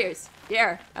 Hilarious.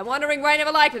 Yeah, I'm wondering why I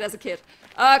never liked it as a kid.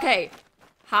 Okay.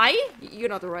 Hi? You're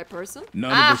not the right person.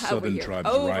 None of the southern tribes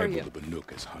rival the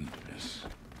Banuk as hunters.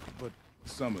 But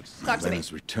some of them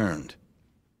has returned.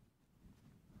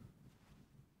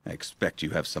 I expect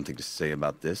you have something to say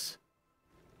about this.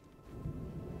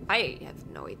 I have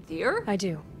no idea. I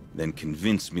do. Then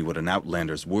convince me what an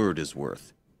outlander's word is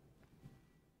worth.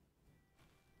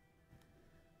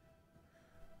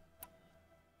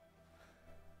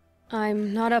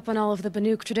 I'm not up on all of the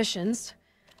Banuk traditions,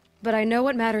 but I know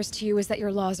what matters to you is that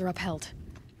your laws are upheld.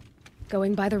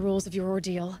 Going by the rules of your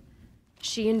ordeal,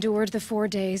 she endured the 4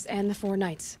 days and the 4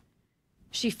 nights.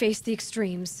 She faced the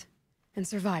extremes and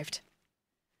survived.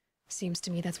 Seems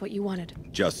to me that's what you wanted.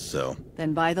 Just so.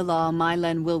 Then by the law,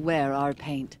 Mylen will wear our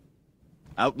paint.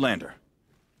 Outlander.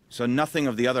 So nothing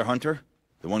of the other hunter?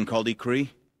 The one called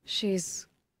Ikri? She's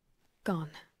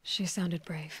gone. She sounded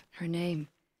brave. Her name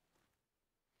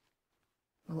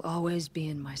will always be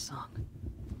in my song.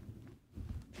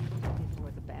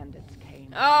 Before the bandits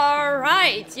came.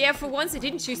 Alright. Yeah, for once I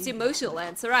didn't choose the emotional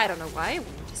answer. I don't know why. I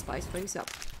wanted to spice things up.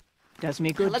 Does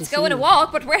me good. Let's go on a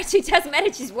walk, but where she does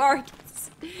manage his work.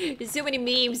 There's so many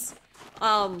memes,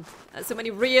 so many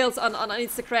reels on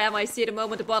Instagram. I see at the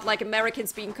moment about like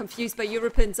Americans being confused by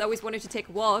Europeans always wanting to take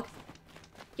a walk.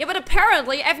 Yeah, but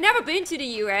apparently, I've never been to the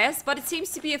US, but it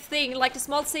seems to be a thing, like the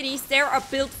small cities, there are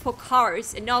built for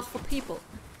cars and not for people.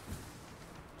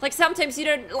 Like sometimes you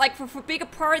don't, like for bigger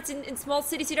parts in small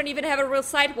cities, you don't even have a real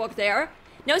sidewalk there.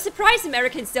 No surprise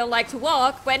Americans don't like to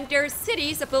walk when their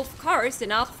cities are built for cars and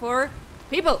not for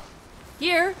people.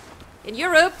 Here, in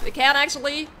Europe, it can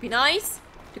actually be nice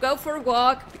to go for a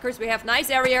walk because we have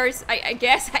nice areas. I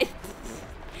guess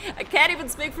I can't even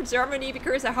speak for Germany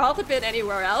because I haven't been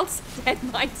anywhere else at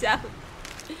my town.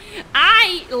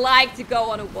 I like to go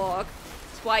on a walk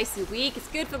twice a week. It's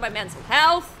good for my mental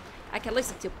health. I can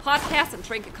listen to podcasts and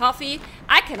drink a coffee.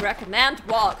 I can recommend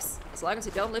walks as long as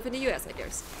you don't live in the US, I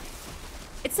guess.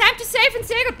 It's time to save and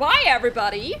say goodbye,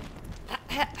 everybody.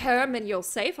 Manual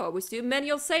save. I always do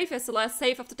manual save as the last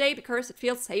save of the day because it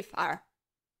feels safer.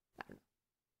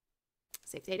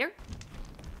 Save data.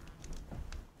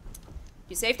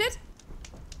 You saved it?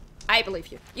 I believe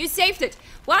you. You saved it.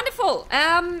 Wonderful.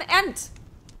 And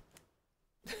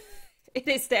it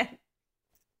is then.